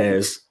not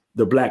as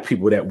the Black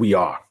people that we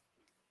are.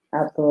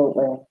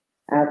 Absolutely.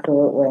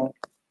 Absolutely.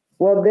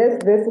 Well, this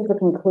is the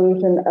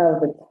conclusion of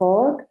the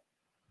talk.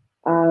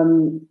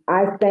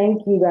 I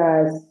thank you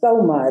guys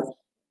so much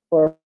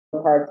for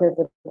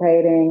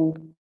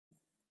participating.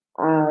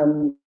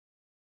 The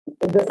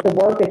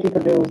work that you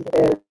produce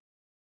is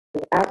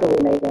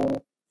absolutely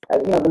amazing.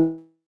 You know, the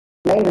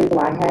main reason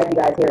why I have you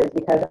guys here is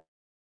because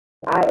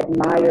I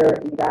admire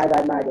you guys.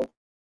 I admire your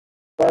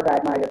work. I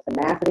admire your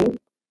tenacity.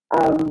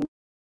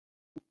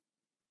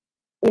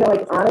 You know,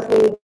 like,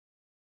 honestly,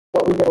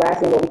 what we did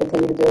last year, what we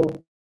continue to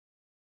do,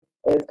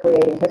 is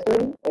creating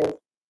history, is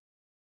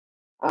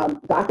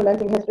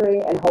documenting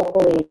history, and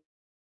hopefully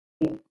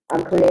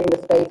creating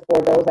a space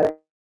for those that are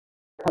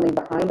coming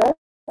behind us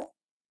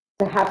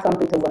to have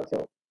something to look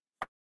to.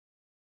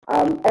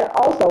 And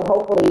also,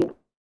 hopefully,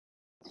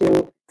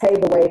 to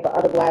pave the way for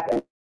other Black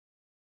and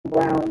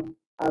brown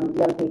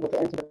young people to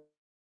enter the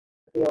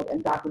field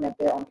and document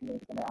their own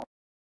communities and their own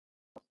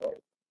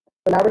stories.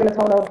 So now we're going to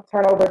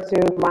turn over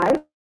to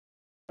Mike,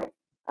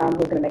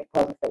 who's going to make a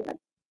closing statement.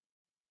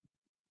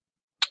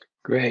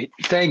 Great.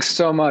 Thanks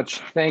so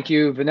much. Thank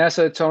you,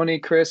 Vanessa, Tony,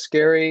 Chris,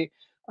 Gary,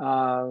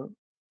 to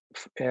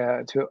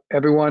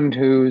everyone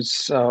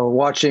who's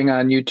watching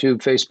on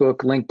YouTube, Facebook,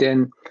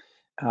 LinkedIn.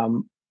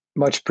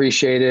 Much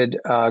appreciated.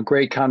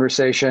 Great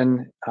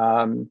conversation.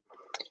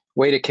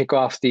 Way to kick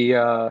off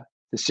the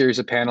series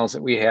of panels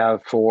that we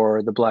have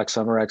for the Black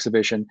Summer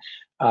exhibition.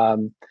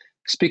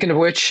 Speaking of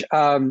which,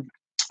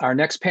 our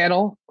next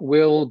panel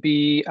will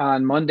be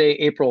on Monday,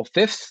 April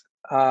 5th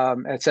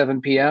at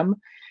 7 p.m.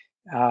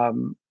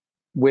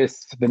 With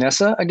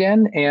Vanessa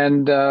again,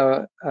 and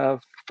 4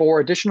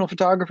 additional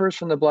photographers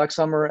from the Black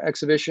Summer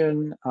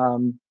exhibition,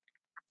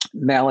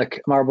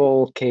 Malik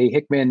Marble, Kay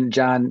Hickman,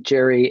 John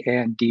Jerry,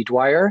 and Dee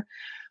Dwyer,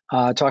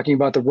 talking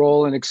about the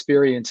role and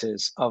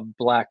experiences of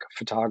Black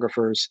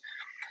photographers.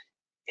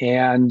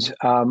 And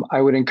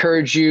I would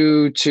encourage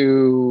you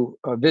to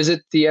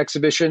visit the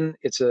exhibition.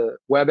 It's a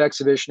web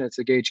exhibition. It's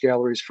the Gage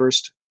Gallery's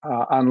first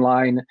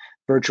online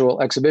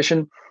virtual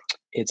exhibition.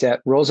 It's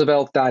at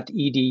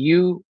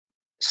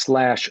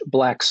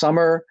roosevelt.edu/Black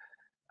Summer.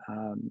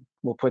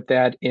 We'll put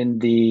that in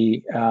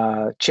the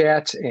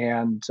chat,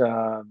 and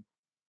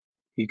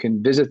you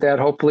can visit that.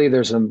 Hopefully,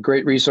 there's some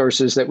great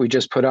resources that we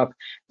just put up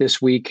this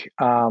week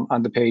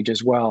on the page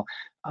as well.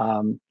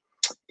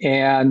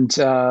 And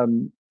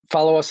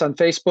follow us on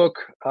Facebook.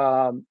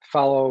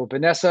 Follow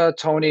Vanessa,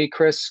 Tony,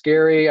 Chris,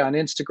 Gary on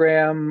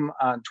Instagram,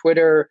 on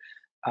Twitter.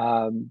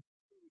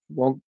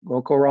 Won't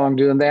go wrong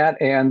doing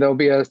that. And there'll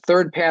be a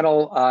third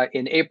panel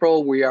in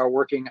April. We are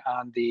working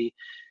on the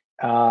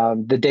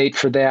date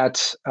for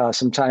that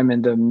sometime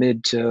in the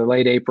mid to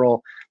late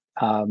April,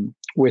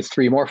 with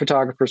 3 more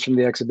photographers from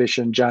the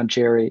exhibition: John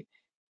Cherry,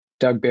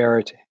 Doug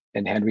Barrett,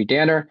 and Henry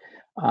Danner.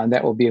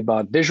 That will be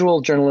about visual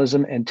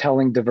journalism and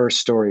telling diverse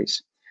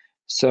stories.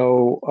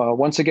 So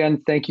once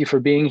again, thank you for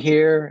being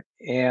here,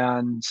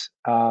 and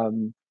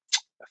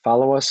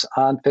follow us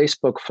on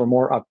Facebook for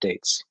more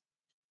updates.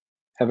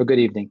 Have a good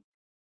evening.